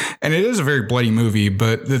everywhere. And it is a very bloody movie.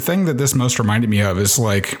 But the thing that this most reminded me of is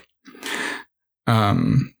like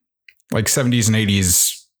 70s and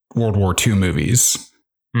 80s World War II movies.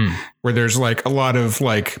 Where there's like a lot of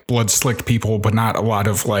like blood slicked people, but not a lot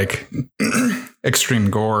of like extreme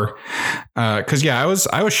gore. Cause I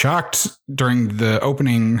was shocked during the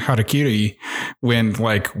opening Harakiri when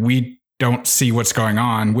like we don't see what's going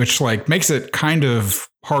on, which like makes it kind of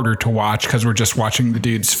harder to watch because we're just watching the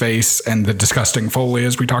dude's face and the disgusting Foley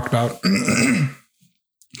as we talked about.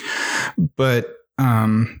 But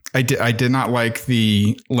I did not like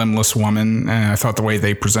the limbless woman, and I thought the way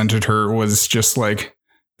they presented her was just like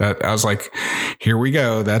that. I was like, here we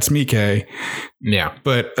go. That's Miike. Yeah.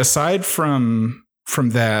 But aside from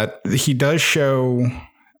that, he does show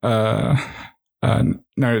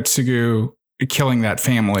Naritsugu killing that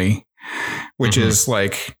family, which is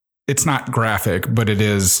like, it's not graphic, but it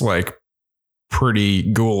is like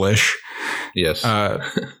pretty ghoulish. Yes.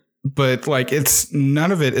 But like it's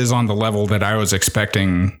none of it is on the level that I was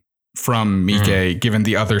expecting from Miike, given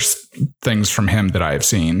the other things from him that I have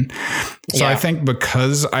seen. So I think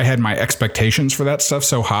because I had my expectations for that stuff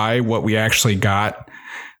so high, what we actually got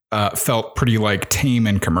felt pretty like tame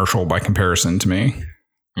and commercial by comparison to me.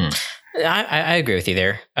 I agree with you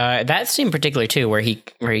there. That scene particularly too, where he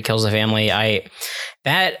kills the family. I'm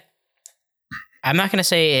not going to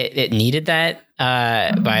say it needed that,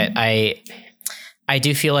 but I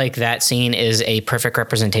do feel like that scene is a perfect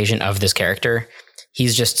representation of this character.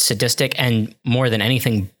 He's just sadistic and more than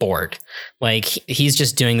anything bored. Like he's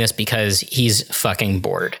just doing this because he's fucking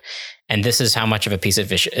bored. And this is how much of a piece of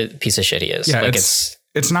shit he is. Yeah, like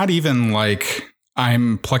it's not even like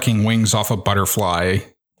I'm plucking wings off a butterfly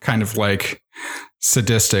kind of like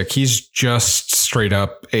sadistic. He's just straight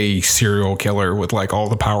up a serial killer with like all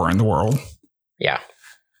the power in the world. Yeah.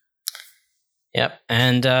 Yep.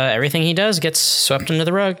 And everything he does gets swept under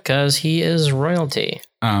the rug because he is royalty.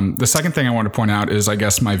 The second thing I want to point out is, I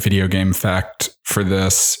guess, my video game fact for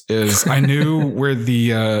this is I knew where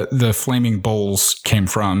the flaming bowls came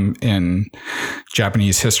from in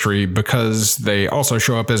Japanese history because they also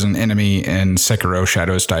show up as an enemy in Sekiro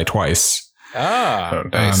Shadows Die Twice. Oh,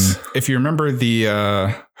 nice. If you remember the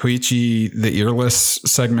Huichi the Earless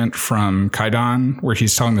segment from Kaidan, where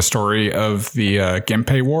he's telling the story of the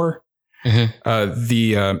Genpei War,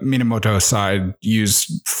 the Minamoto side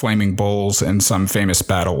used flaming bowls in some famous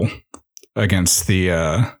battle against the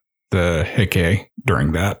Heike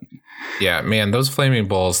during that. Yeah, man, those flaming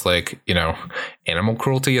bowls, like, you know, animal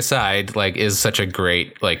cruelty aside, like, is such a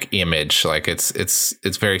great like image. Like, it's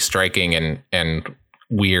very striking and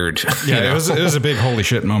weird. Yeah, it was a big holy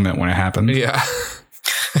shit moment when it happened. Yeah.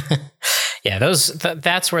 Yeah,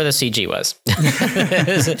 that's where the CG was.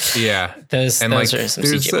 Yeah. Those are some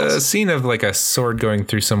there's CG a scene of like a sword going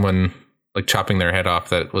through someone, like chopping their head off,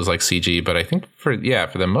 that was like CG, but I think for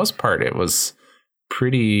the most part it was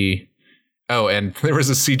pretty. Oh, and there was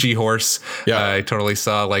a CG horse. Yeah, I totally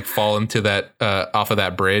saw like fall into that off of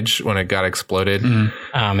that bridge when it got exploded.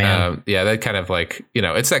 Oh man. Yeah, that kind of like, you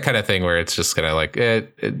know, it's that kind of thing where it's just kind of like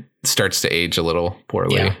it starts to age a little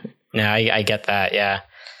poorly. Yeah. No, I get that. Yeah.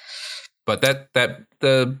 But that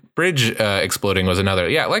the bridge exploding was another.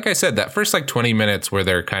 Yeah, like I said, that first like 20 minutes where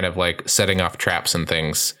they're kind of like setting off traps and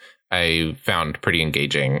things, I found pretty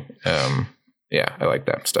engaging. Yeah, I like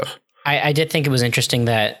that stuff. I did think it was interesting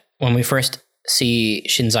that when we first see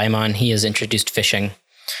Shinzaemon, he is introduced fishing,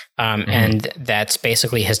 and that's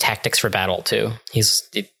basically his tactics for battle too.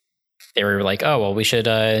 They were like, oh well, we should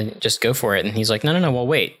just go for it, and he's like, no, well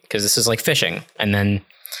wait, because this is like fishing, and then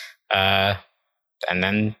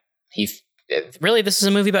really, this is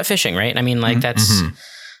a movie about fishing, right? I mean, like that's,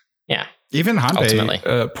 yeah. Even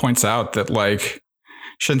Hanbei points out that like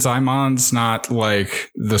Shinzaimon's not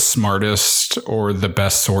like the smartest or the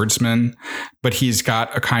best swordsman, but he's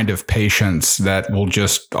got a kind of patience that will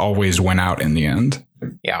just always win out in the end.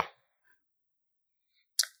 Yeah.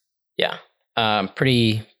 Yeah.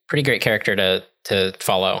 Pretty great character to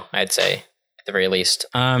follow, I'd say, at the very least.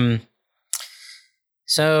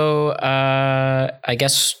 So I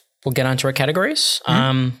guess we'll get on to our categories.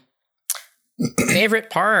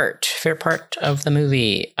 Favorite part of the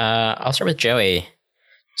movie. I'll start with Joey,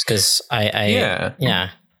 because I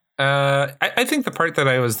think the part that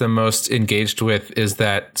I was the most engaged with is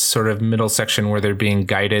that sort of middle section where they're being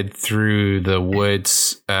guided through the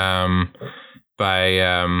woods by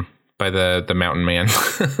by the mountain man.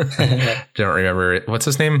 Don't remember it. What's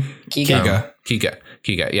his name? Kiga.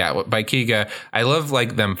 Kiga. Yeah, by Kiga. I love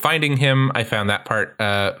like them finding him. I found that part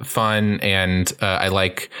fun, and I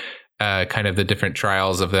like kind of the different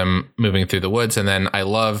trials of them moving through the woods. And then I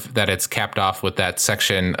love that it's capped off with that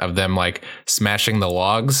section of them like smashing the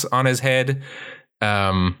logs on his head.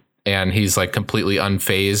 And he's like completely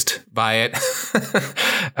unfazed by it.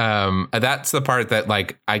 That's the part that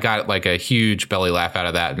like I got like a huge belly laugh out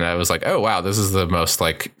of that. And I was like, oh, wow, this is the most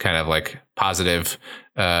like kind of like positive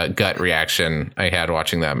gut reaction I had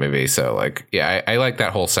watching that movie. So like, yeah, I like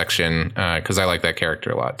that whole section because I like that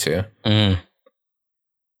character a lot, too.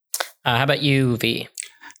 How about you, V?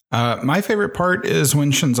 My favorite part is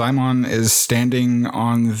when Shinzaemon is standing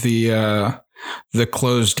on the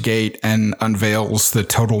closed gate and unveils the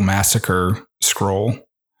Total Massacre scroll.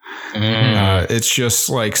 It's just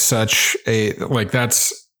like such a like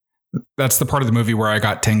that's the part of the movie where I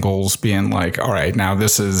got tingles, being like, all right, now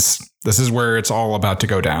this is where it's all about to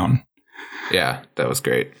go down. Yeah, that was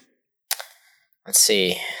great. Let's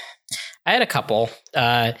see. I had a couple.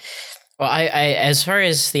 Well, I as far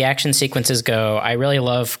as the action sequences go, I really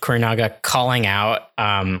love Kurinaga calling out.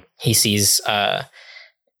 He sees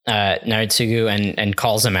Naritsugu and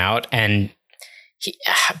calls him out, and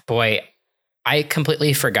I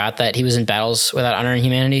completely forgot that he was in Battles Without Honor and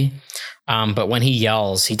Humanity. But when he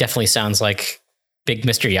yells, he definitely sounds like big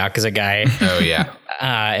Mr. Yakuza guy. Oh yeah.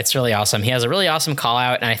 It's really awesome. He has a really awesome call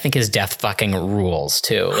out, and I think his death fucking rules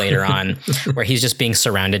too later on, where he's just being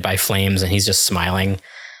surrounded by flames and he's just smiling.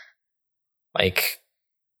 Like,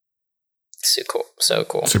 so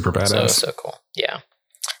cool. Super badass. So cool. Yeah.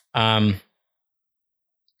 And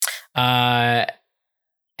I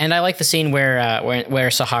like the scene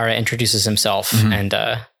where Sahara introduces himself and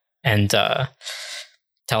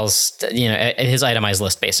tells, his itemized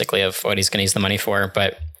list basically of what he's going to use the money for.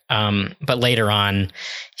 But later on,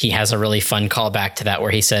 he has a really fun callback to that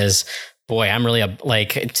where he says, boy, I'm really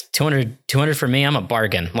like 200 for me. I'm a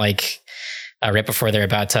bargain. Like, right before they're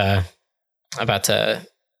about to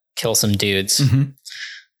kill some dudes.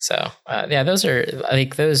 So yeah, those are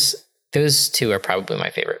like those two are probably my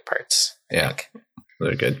favorite parts. Yeah,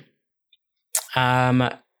 they're good.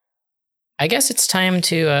 I guess it's time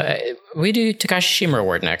to we do Takashi Shimura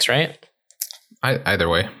Award next, right? Either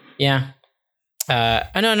way. Yeah.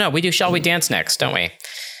 No, we do Shall We Dance next, don't we?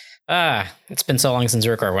 It's been so long since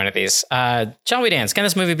we recorded one of these. Shall We Dance? Can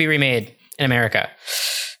this movie be remade in America?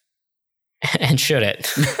 And should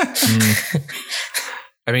it?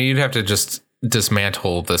 I mean, you'd have to just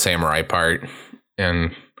dismantle the samurai part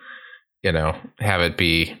and, have it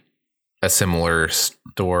be a similar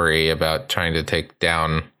story about trying to take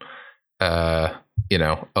down, a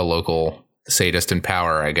local sadist in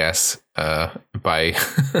power, I guess, by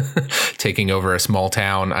taking over a small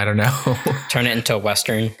town. I don't know. Turn it into a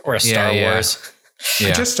Western or a Star Wars. Yeah.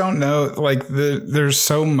 I just don't know. Like there's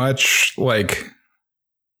so much like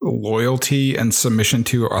loyalty and submission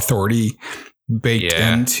to authority baked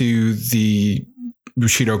into the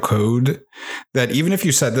Bushido code that even if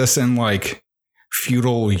you said this in like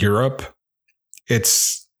feudal Europe,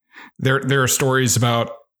 it's there are stories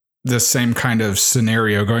about this same kind of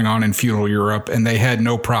scenario going on in feudal Europe, and they had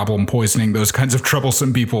no problem poisoning those kinds of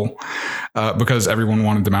troublesome people because everyone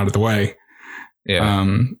wanted them out of the way.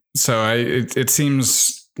 So it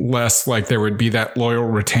seems less like there would be that loyal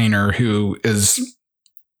retainer who is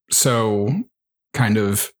so kind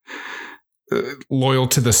of loyal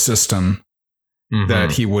to the system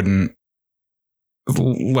that he wouldn't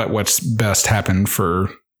let what's best happen for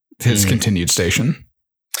his continued station.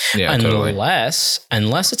 Yeah, unless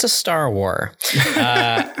it's a Star War.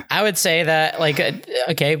 I would say that like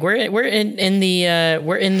okay, we're in the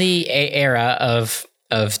era of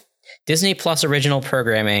Disney Plus original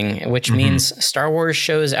programming, which means Star Wars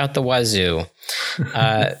shows out the wazoo.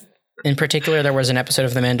 In particular, there was an episode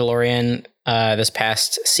of The Mandalorian this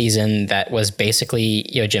past season that was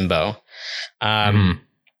basically Yojimbo.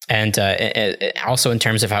 And also in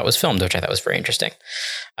terms of how it was filmed, which I thought was very interesting.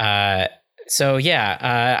 So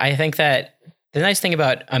yeah, I think that the nice thing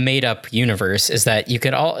about a made-up universe is that you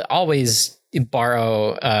could always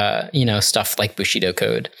borrow, stuff like Bushido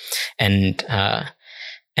code and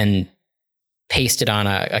paste it on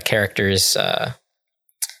a character's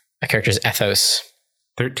ethos.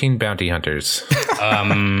 13 bounty hunters.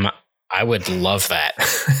 I would love that.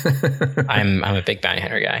 I'm a big bounty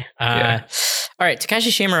hunter guy. All right, Takashi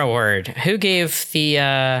Shimura Award. Who gave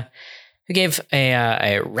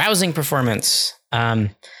a rousing performance?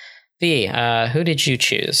 V, who did you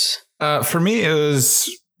choose? For me, this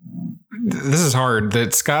is hard.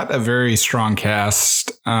 It's got a very strong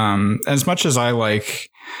cast. As much as I like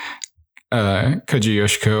Koji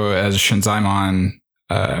Yakusho as Shinzaemon,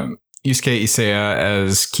 Yusuke Iseya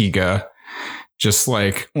as Kiga. Just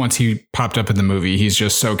like once he popped up in the movie, he's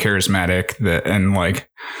just so charismatic and like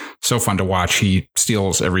so fun to watch. He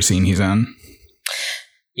steals every scene he's in.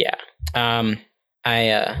 Yeah. I'm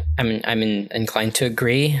inclined to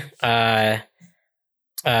agree. How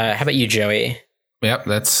about you, Joey? Yep,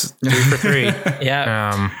 that's 3 for 3.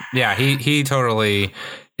 Yeah. Yeah, he totally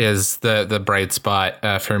is the bright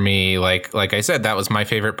spot for me. Like I said, that was my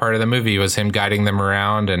favorite part of the movie, was him guiding them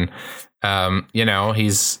around, and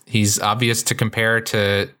he's obvious to compare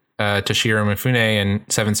to Toshiro Mifune and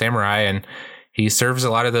Seven Samurai, and he serves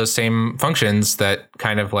a lot of those same functions that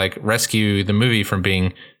kind of like rescue the movie from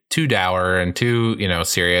being too dour and too,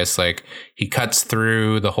 serious. Like, he cuts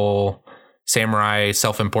through the whole samurai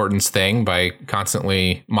self-importance thing by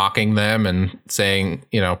constantly mocking them and saying,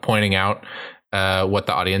 pointing out what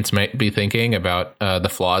the audience might be thinking about the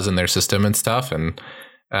flaws in their system and stuff. And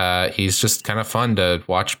he's just kind of fun to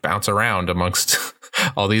watch bounce around amongst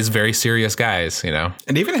all these very serious guys,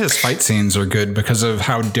 And even his fight scenes are good because of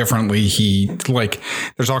how differently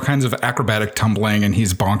there's all kinds of acrobatic tumbling and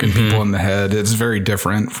he's bonking people in the head. It's very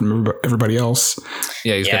different from everybody else.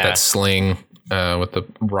 Yeah, he's got that sling with the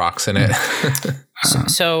rocks in it.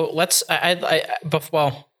 So let's,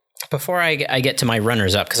 before I get to my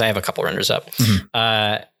runners up, because I have a couple runners up,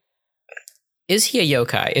 is he a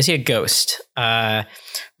yokai? Is he a ghost?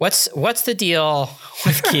 What's the deal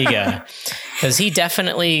with Kiga? Because he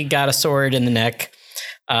definitely got a sword in the neck,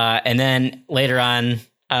 and then later on,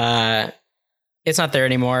 it's not there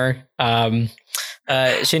anymore.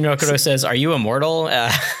 Shinrokuro says, "Are you immortal?"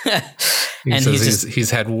 He says he's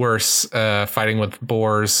had worse fighting with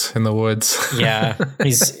boars in the woods.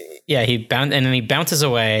 He bounces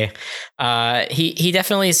away. He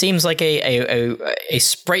definitely seems like a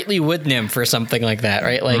sprightly wood nymph or something like that,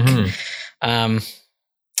 right? Like,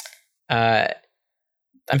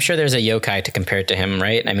 I'm sure there's a yokai to compare to him,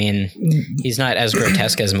 right? I mean, he's not as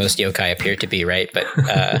grotesque as most yokai appear to be, right?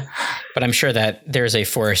 But I'm sure that there's a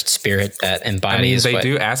forest spirit that embodies. They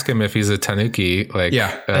do ask him if he's a tanuki, like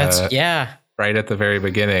right at the very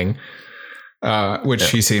beginning, which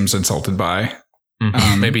he seems insulted by.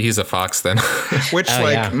 Maybe he's a fox then. Which,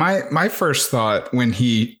 my first thought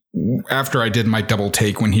after I did my double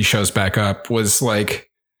take when he shows back up was like,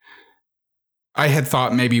 I had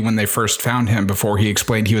thought maybe when they first found him, before he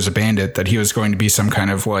explained he was a bandit, that he was going to be some kind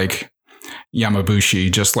of like Yamabushi,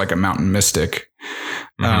 just like a mountain mystic,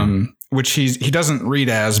 which he doesn't read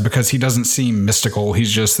as, because he doesn't seem mystical.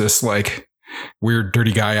 He's just this like weird,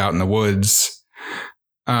 dirty guy out in the woods.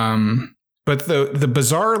 But the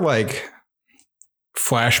bizarre like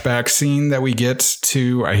flashback scene that we get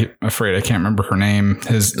to, I'm afraid I can't remember her name.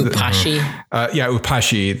 Upashi.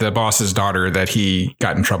 Upashi, the boss's daughter that he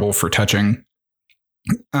got in trouble for touching.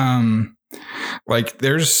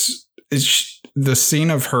 There's the scene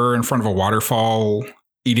of her in front of a waterfall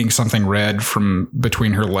eating something red from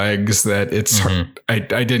between her legs that I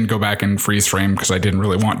didn't go back and freeze frame because I didn't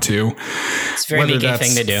really want to. It's a very Miike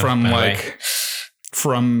thing to do.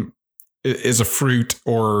 From is a fruit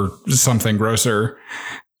or something grosser.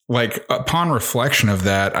 Like, upon reflection of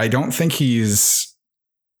that, I don't think he's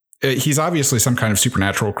obviously some kind of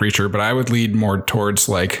supernatural creature, but I would lead more towards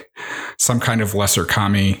like some kind of lesser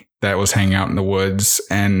kami that was hanging out in the woods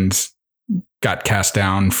and got cast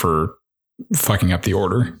down for fucking up the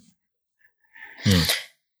order.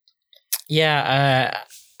 Yeah.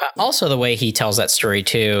 Also, the way he tells that story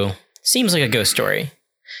too seems like a ghost story.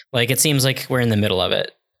 Like, it seems like we're in the middle of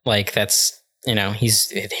it. Like, that's,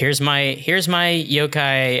 here's my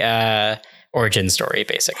yokai origin story,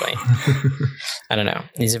 basically. I don't know.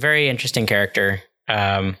 He's a very interesting character.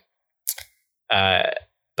 But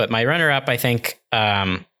my runner-up, I think,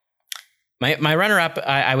 my runner-up,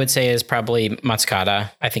 I would say, is probably Matsukata.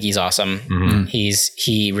 I think he's awesome.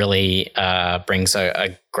 He really brings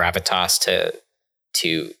a gravitas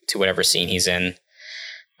to whatever scene he's in.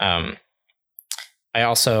 I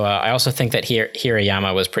also think that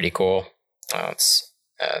Hirayama was pretty cool. It's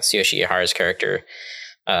Tsuyoshi Ihara's character.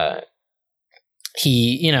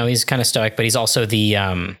 He's kind of stoic, but he's also the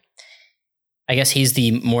I guess he's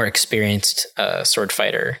the more experienced sword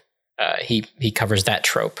fighter. He covers that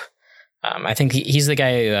trope. I think he's the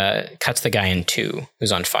guy who cuts the guy in two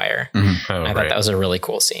who's on fire. I thought that was a really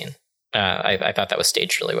cool scene. I thought that was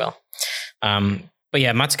staged really well. But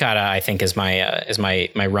yeah, Matsukata, I think, is my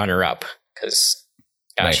runner up, because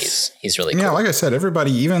he's really cool. Yeah, like I said,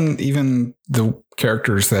 everybody, even the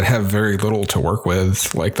characters that have very little to work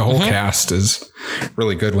with, like the whole cast is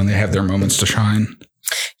really good when they have their moments to shine.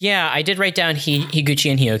 Yeah, I did write down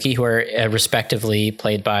Higuchi and Hioki, who are respectively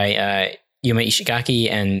played by Yuma Ishigaki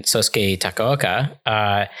and Sosuke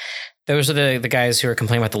Takaoka. Those are the guys who are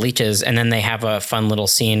complaining about the leeches, and then they have a fun little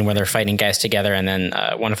scene where they're fighting guys together, and then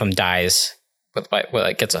one of them dies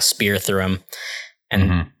it gets a spear through him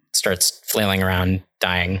and starts flailing around,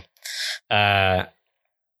 dying.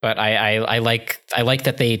 But I like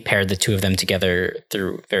that they paired the two of them together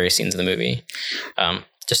through various scenes of the movie.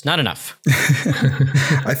 Just not enough.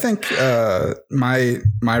 I think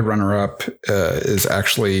my runner-up is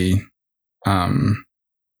actually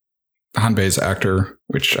Hanbei's actor,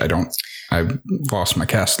 which I lost my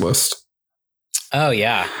cast list. Oh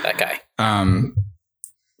yeah, that guy.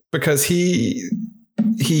 Because he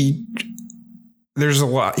there's a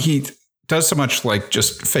lot. He does so much like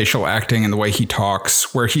just facial acting and the way he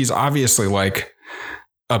talks, where he's obviously like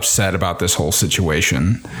upset about this whole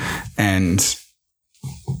situation and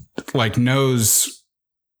like knows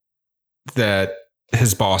that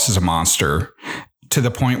his boss is a monster, to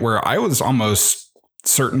the point where I was almost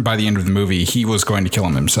certain by the end of the movie he was going to kill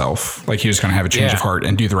him himself. Like he was going to have a change of heart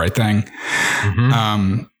and do the right thing.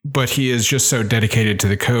 But he is just so dedicated to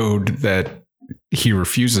the code that he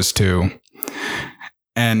refuses to.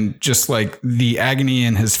 And just like the agony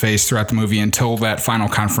in his face throughout the movie until that final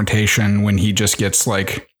confrontation when he just gets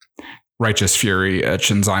like righteous fury at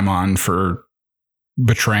Shinzaemon for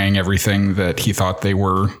betraying everything that he thought they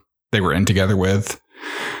were in together with.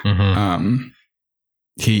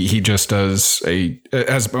 He just does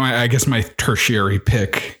my tertiary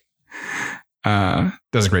pick,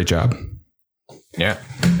 does a great job. Yeah.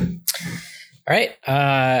 All right.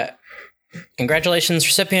 Congratulations,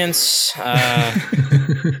 recipients.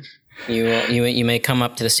 You may come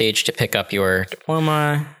up to the stage to pick up your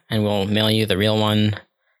diploma, and we'll mail you the real one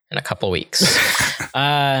in a couple weeks.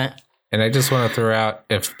 And I just want to throw out,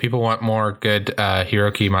 if people want more good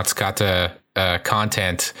Hiroki Matsukata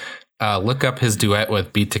content, look up his duet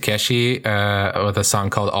with Beat Takeshi with a song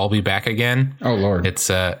called "I'll Be Back Again." Oh Lord, it's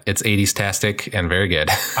 80s-tastic and very good.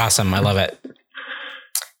 Awesome, I love it.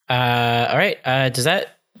 All right, does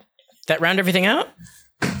that round everything out?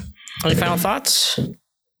 Any final thoughts?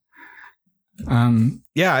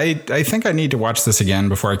 Yeah, I think I need to watch this again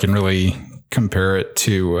before I can really compare it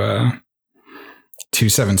to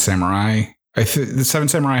Seven Samurai. The Seven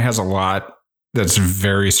Samurai has a lot that's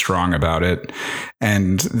very strong about it,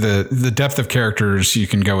 and the depth of characters you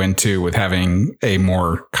can go into with having a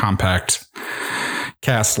more compact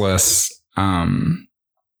cast list.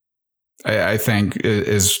 I think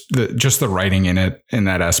is just the writing in it, in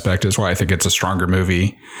that aspect, is why I think it's a stronger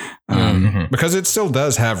movie, because it still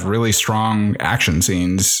does have really strong action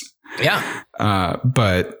scenes. Yeah.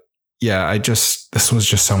 But yeah, this was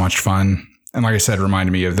just so much fun. And like I said, it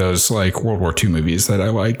reminded me of those like World War II movies that I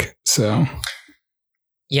like. So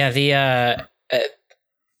yeah,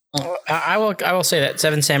 I will say that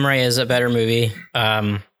Seven Samurai is a better movie.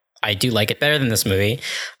 I do like it better than this movie.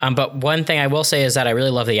 But one thing I will say is that I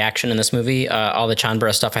really love the action in this movie. All the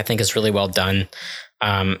Chanbara stuff I think is really well done.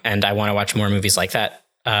 And I want to watch more movies like that.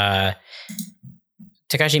 Takashi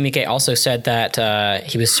Miike also said that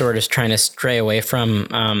he was sort of trying to stray away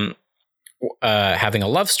from having a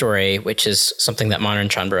love story, which is something that modern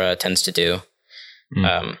Chanbara tends to do.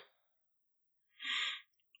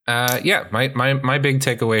 Yeah, my big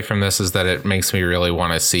takeaway from this is that it makes me really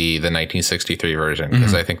want to see the 1963 version,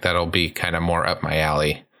 because I think that'll be kind of more up my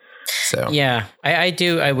alley. So yeah,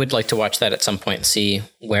 I would like to watch that at some point and see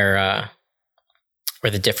where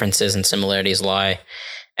the differences and similarities lie.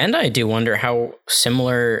 And I do wonder how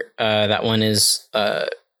similar that one is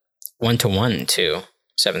 1-to-1 to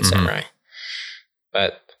Seven Samurai.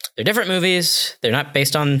 But they're different movies. They're not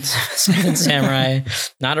based on Seven Samurai,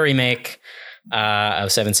 not a remake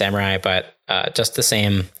of Seven Samurai, but just the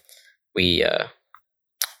same, we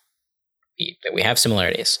have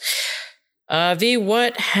similarities. V,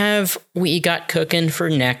 what have we got cooking for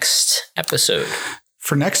next episode?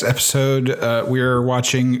 For next episode, we're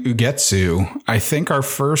watching Ugetsu. I think our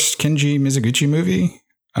first Kenji Mizoguchi movie,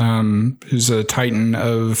 who's a titan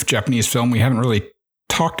of Japanese film we haven't really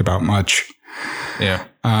talked about much. Yeah.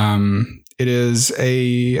 It is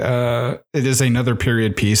another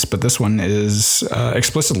period piece, but this one is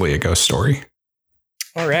explicitly a ghost story.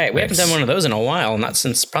 All right, we haven't done one of those in a while.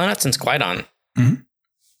 Probably not since Quite On.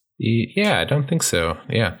 Yeah, I don't think so.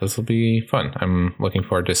 Yeah, this will be fun. I'm looking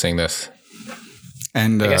forward to seeing this.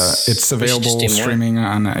 And it's available streaming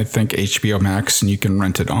on, I think, HBO Max, and you can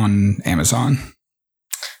rent it on Amazon.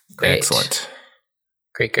 Great. Excellent.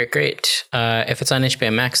 Great. If it's on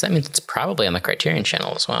HBO Max, that means it's probably on the Criterion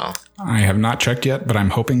Channel as well. I have not checked yet, but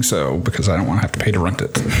I'm hoping so, because I don't want to have to pay to rent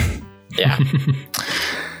it. Yeah.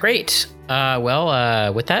 Great.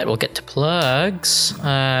 With that, we'll get to plugs.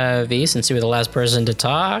 V, since you were the last person to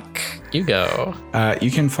talk, you go.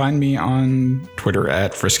 You can find me on Twitter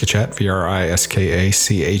at Friskachat,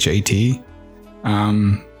 Friskachat.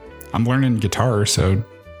 I'm learning guitar, so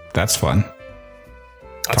that's fun.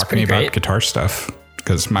 Talk to me about guitar stuff,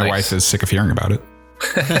 because my wife is sick of hearing about it.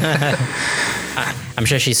 I'm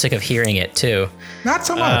sure she's sick of hearing it too. Not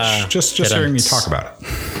so much. Just hearing me talk about it.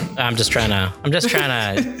 I'm just trying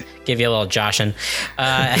to give you a little joshing.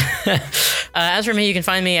 As for me, you can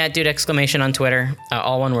find me at Dude Exclamation on Twitter,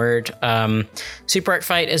 all one word. Super Art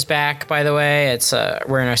Fight is back, by the way. It's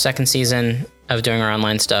we're in our second season of doing our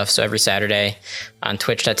online stuff. So every Saturday on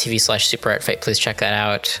twitch.tv/Super Art Fight, please check that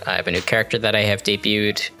out. I have a new character that I have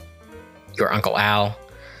debuted, your Uncle Al.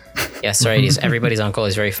 Yes, right. He's everybody's uncle.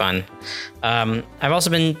 He's very fun. I've also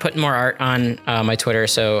been putting more art on my Twitter,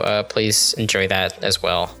 so please enjoy that as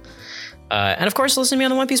well. And of course, listen to me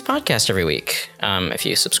on the One Piece podcast every week. If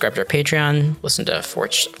you subscribe to our Patreon, listen to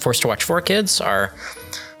Forced to Watch 4Kids, our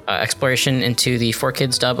exploration into the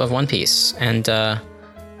 4Kids dub of One Piece. And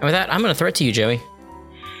with that, I'm going to throw it to you, Joey.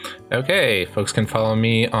 Okay, folks can follow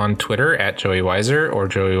me on Twitter at Joey Weiser or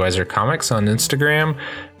Joey Weiser Comics on Instagram,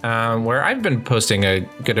 where I've been posting a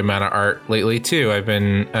good amount of art lately too. I've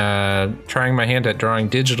been trying my hand at drawing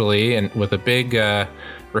digitally, and with a big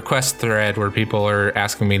request thread where people are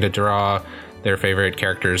asking me to draw their favorite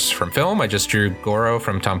characters from film. I just drew Goro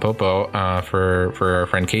from Tampopo for our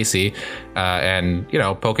friend Casey, and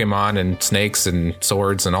Pokemon and snakes and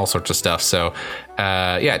swords and all sorts of stuff. So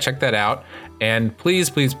check that out. And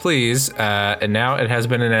please, and now it has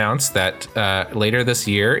been announced that later this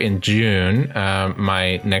year in June,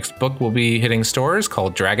 my next book will be hitting stores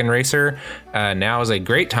called Dragon Racer. Now is a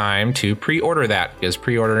great time to pre-order that, because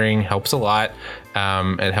pre-ordering helps a lot.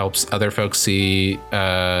 It helps other folks see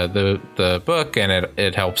the book, and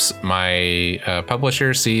it helps my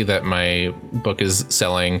publisher see that my book is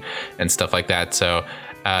selling and stuff like that. So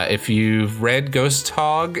if you've read Ghost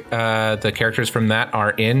Hog, the characters from that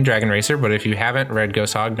are in Dragon Racer, but if you haven't read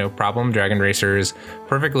Ghost Hog, no problem. Dragon Racer is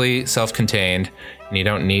perfectly self-contained, and you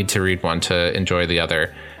don't need to read one to enjoy the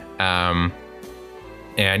other.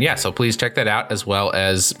 So please check that out, as well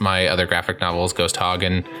as my other graphic novels, Ghost Hog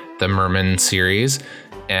and the Merman series.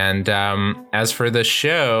 And as for the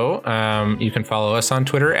show, you can follow us on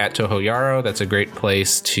Twitter at Toho Yaro. That's a great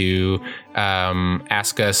place to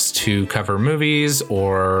ask us to cover movies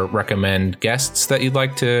or recommend guests that you'd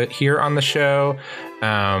like to hear on the show.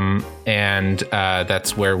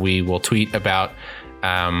 That's where we will tweet about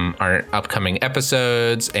our upcoming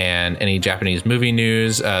episodes and any Japanese movie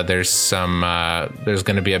news. There's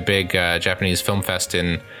going to be a big Japanese film fest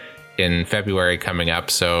in February coming up,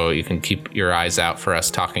 so you can keep your eyes out for us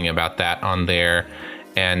talking about that on there.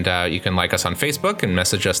 And you can like us on Facebook and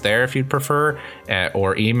message us there if you'd prefer,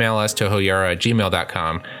 or email us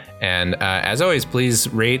tohoyaro@gmail.com. And as always, please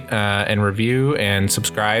rate and review and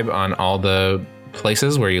subscribe on all the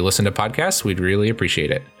places where you listen to podcasts. We'd really appreciate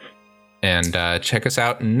it. And check us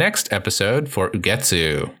out next episode for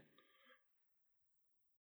Ugetsu.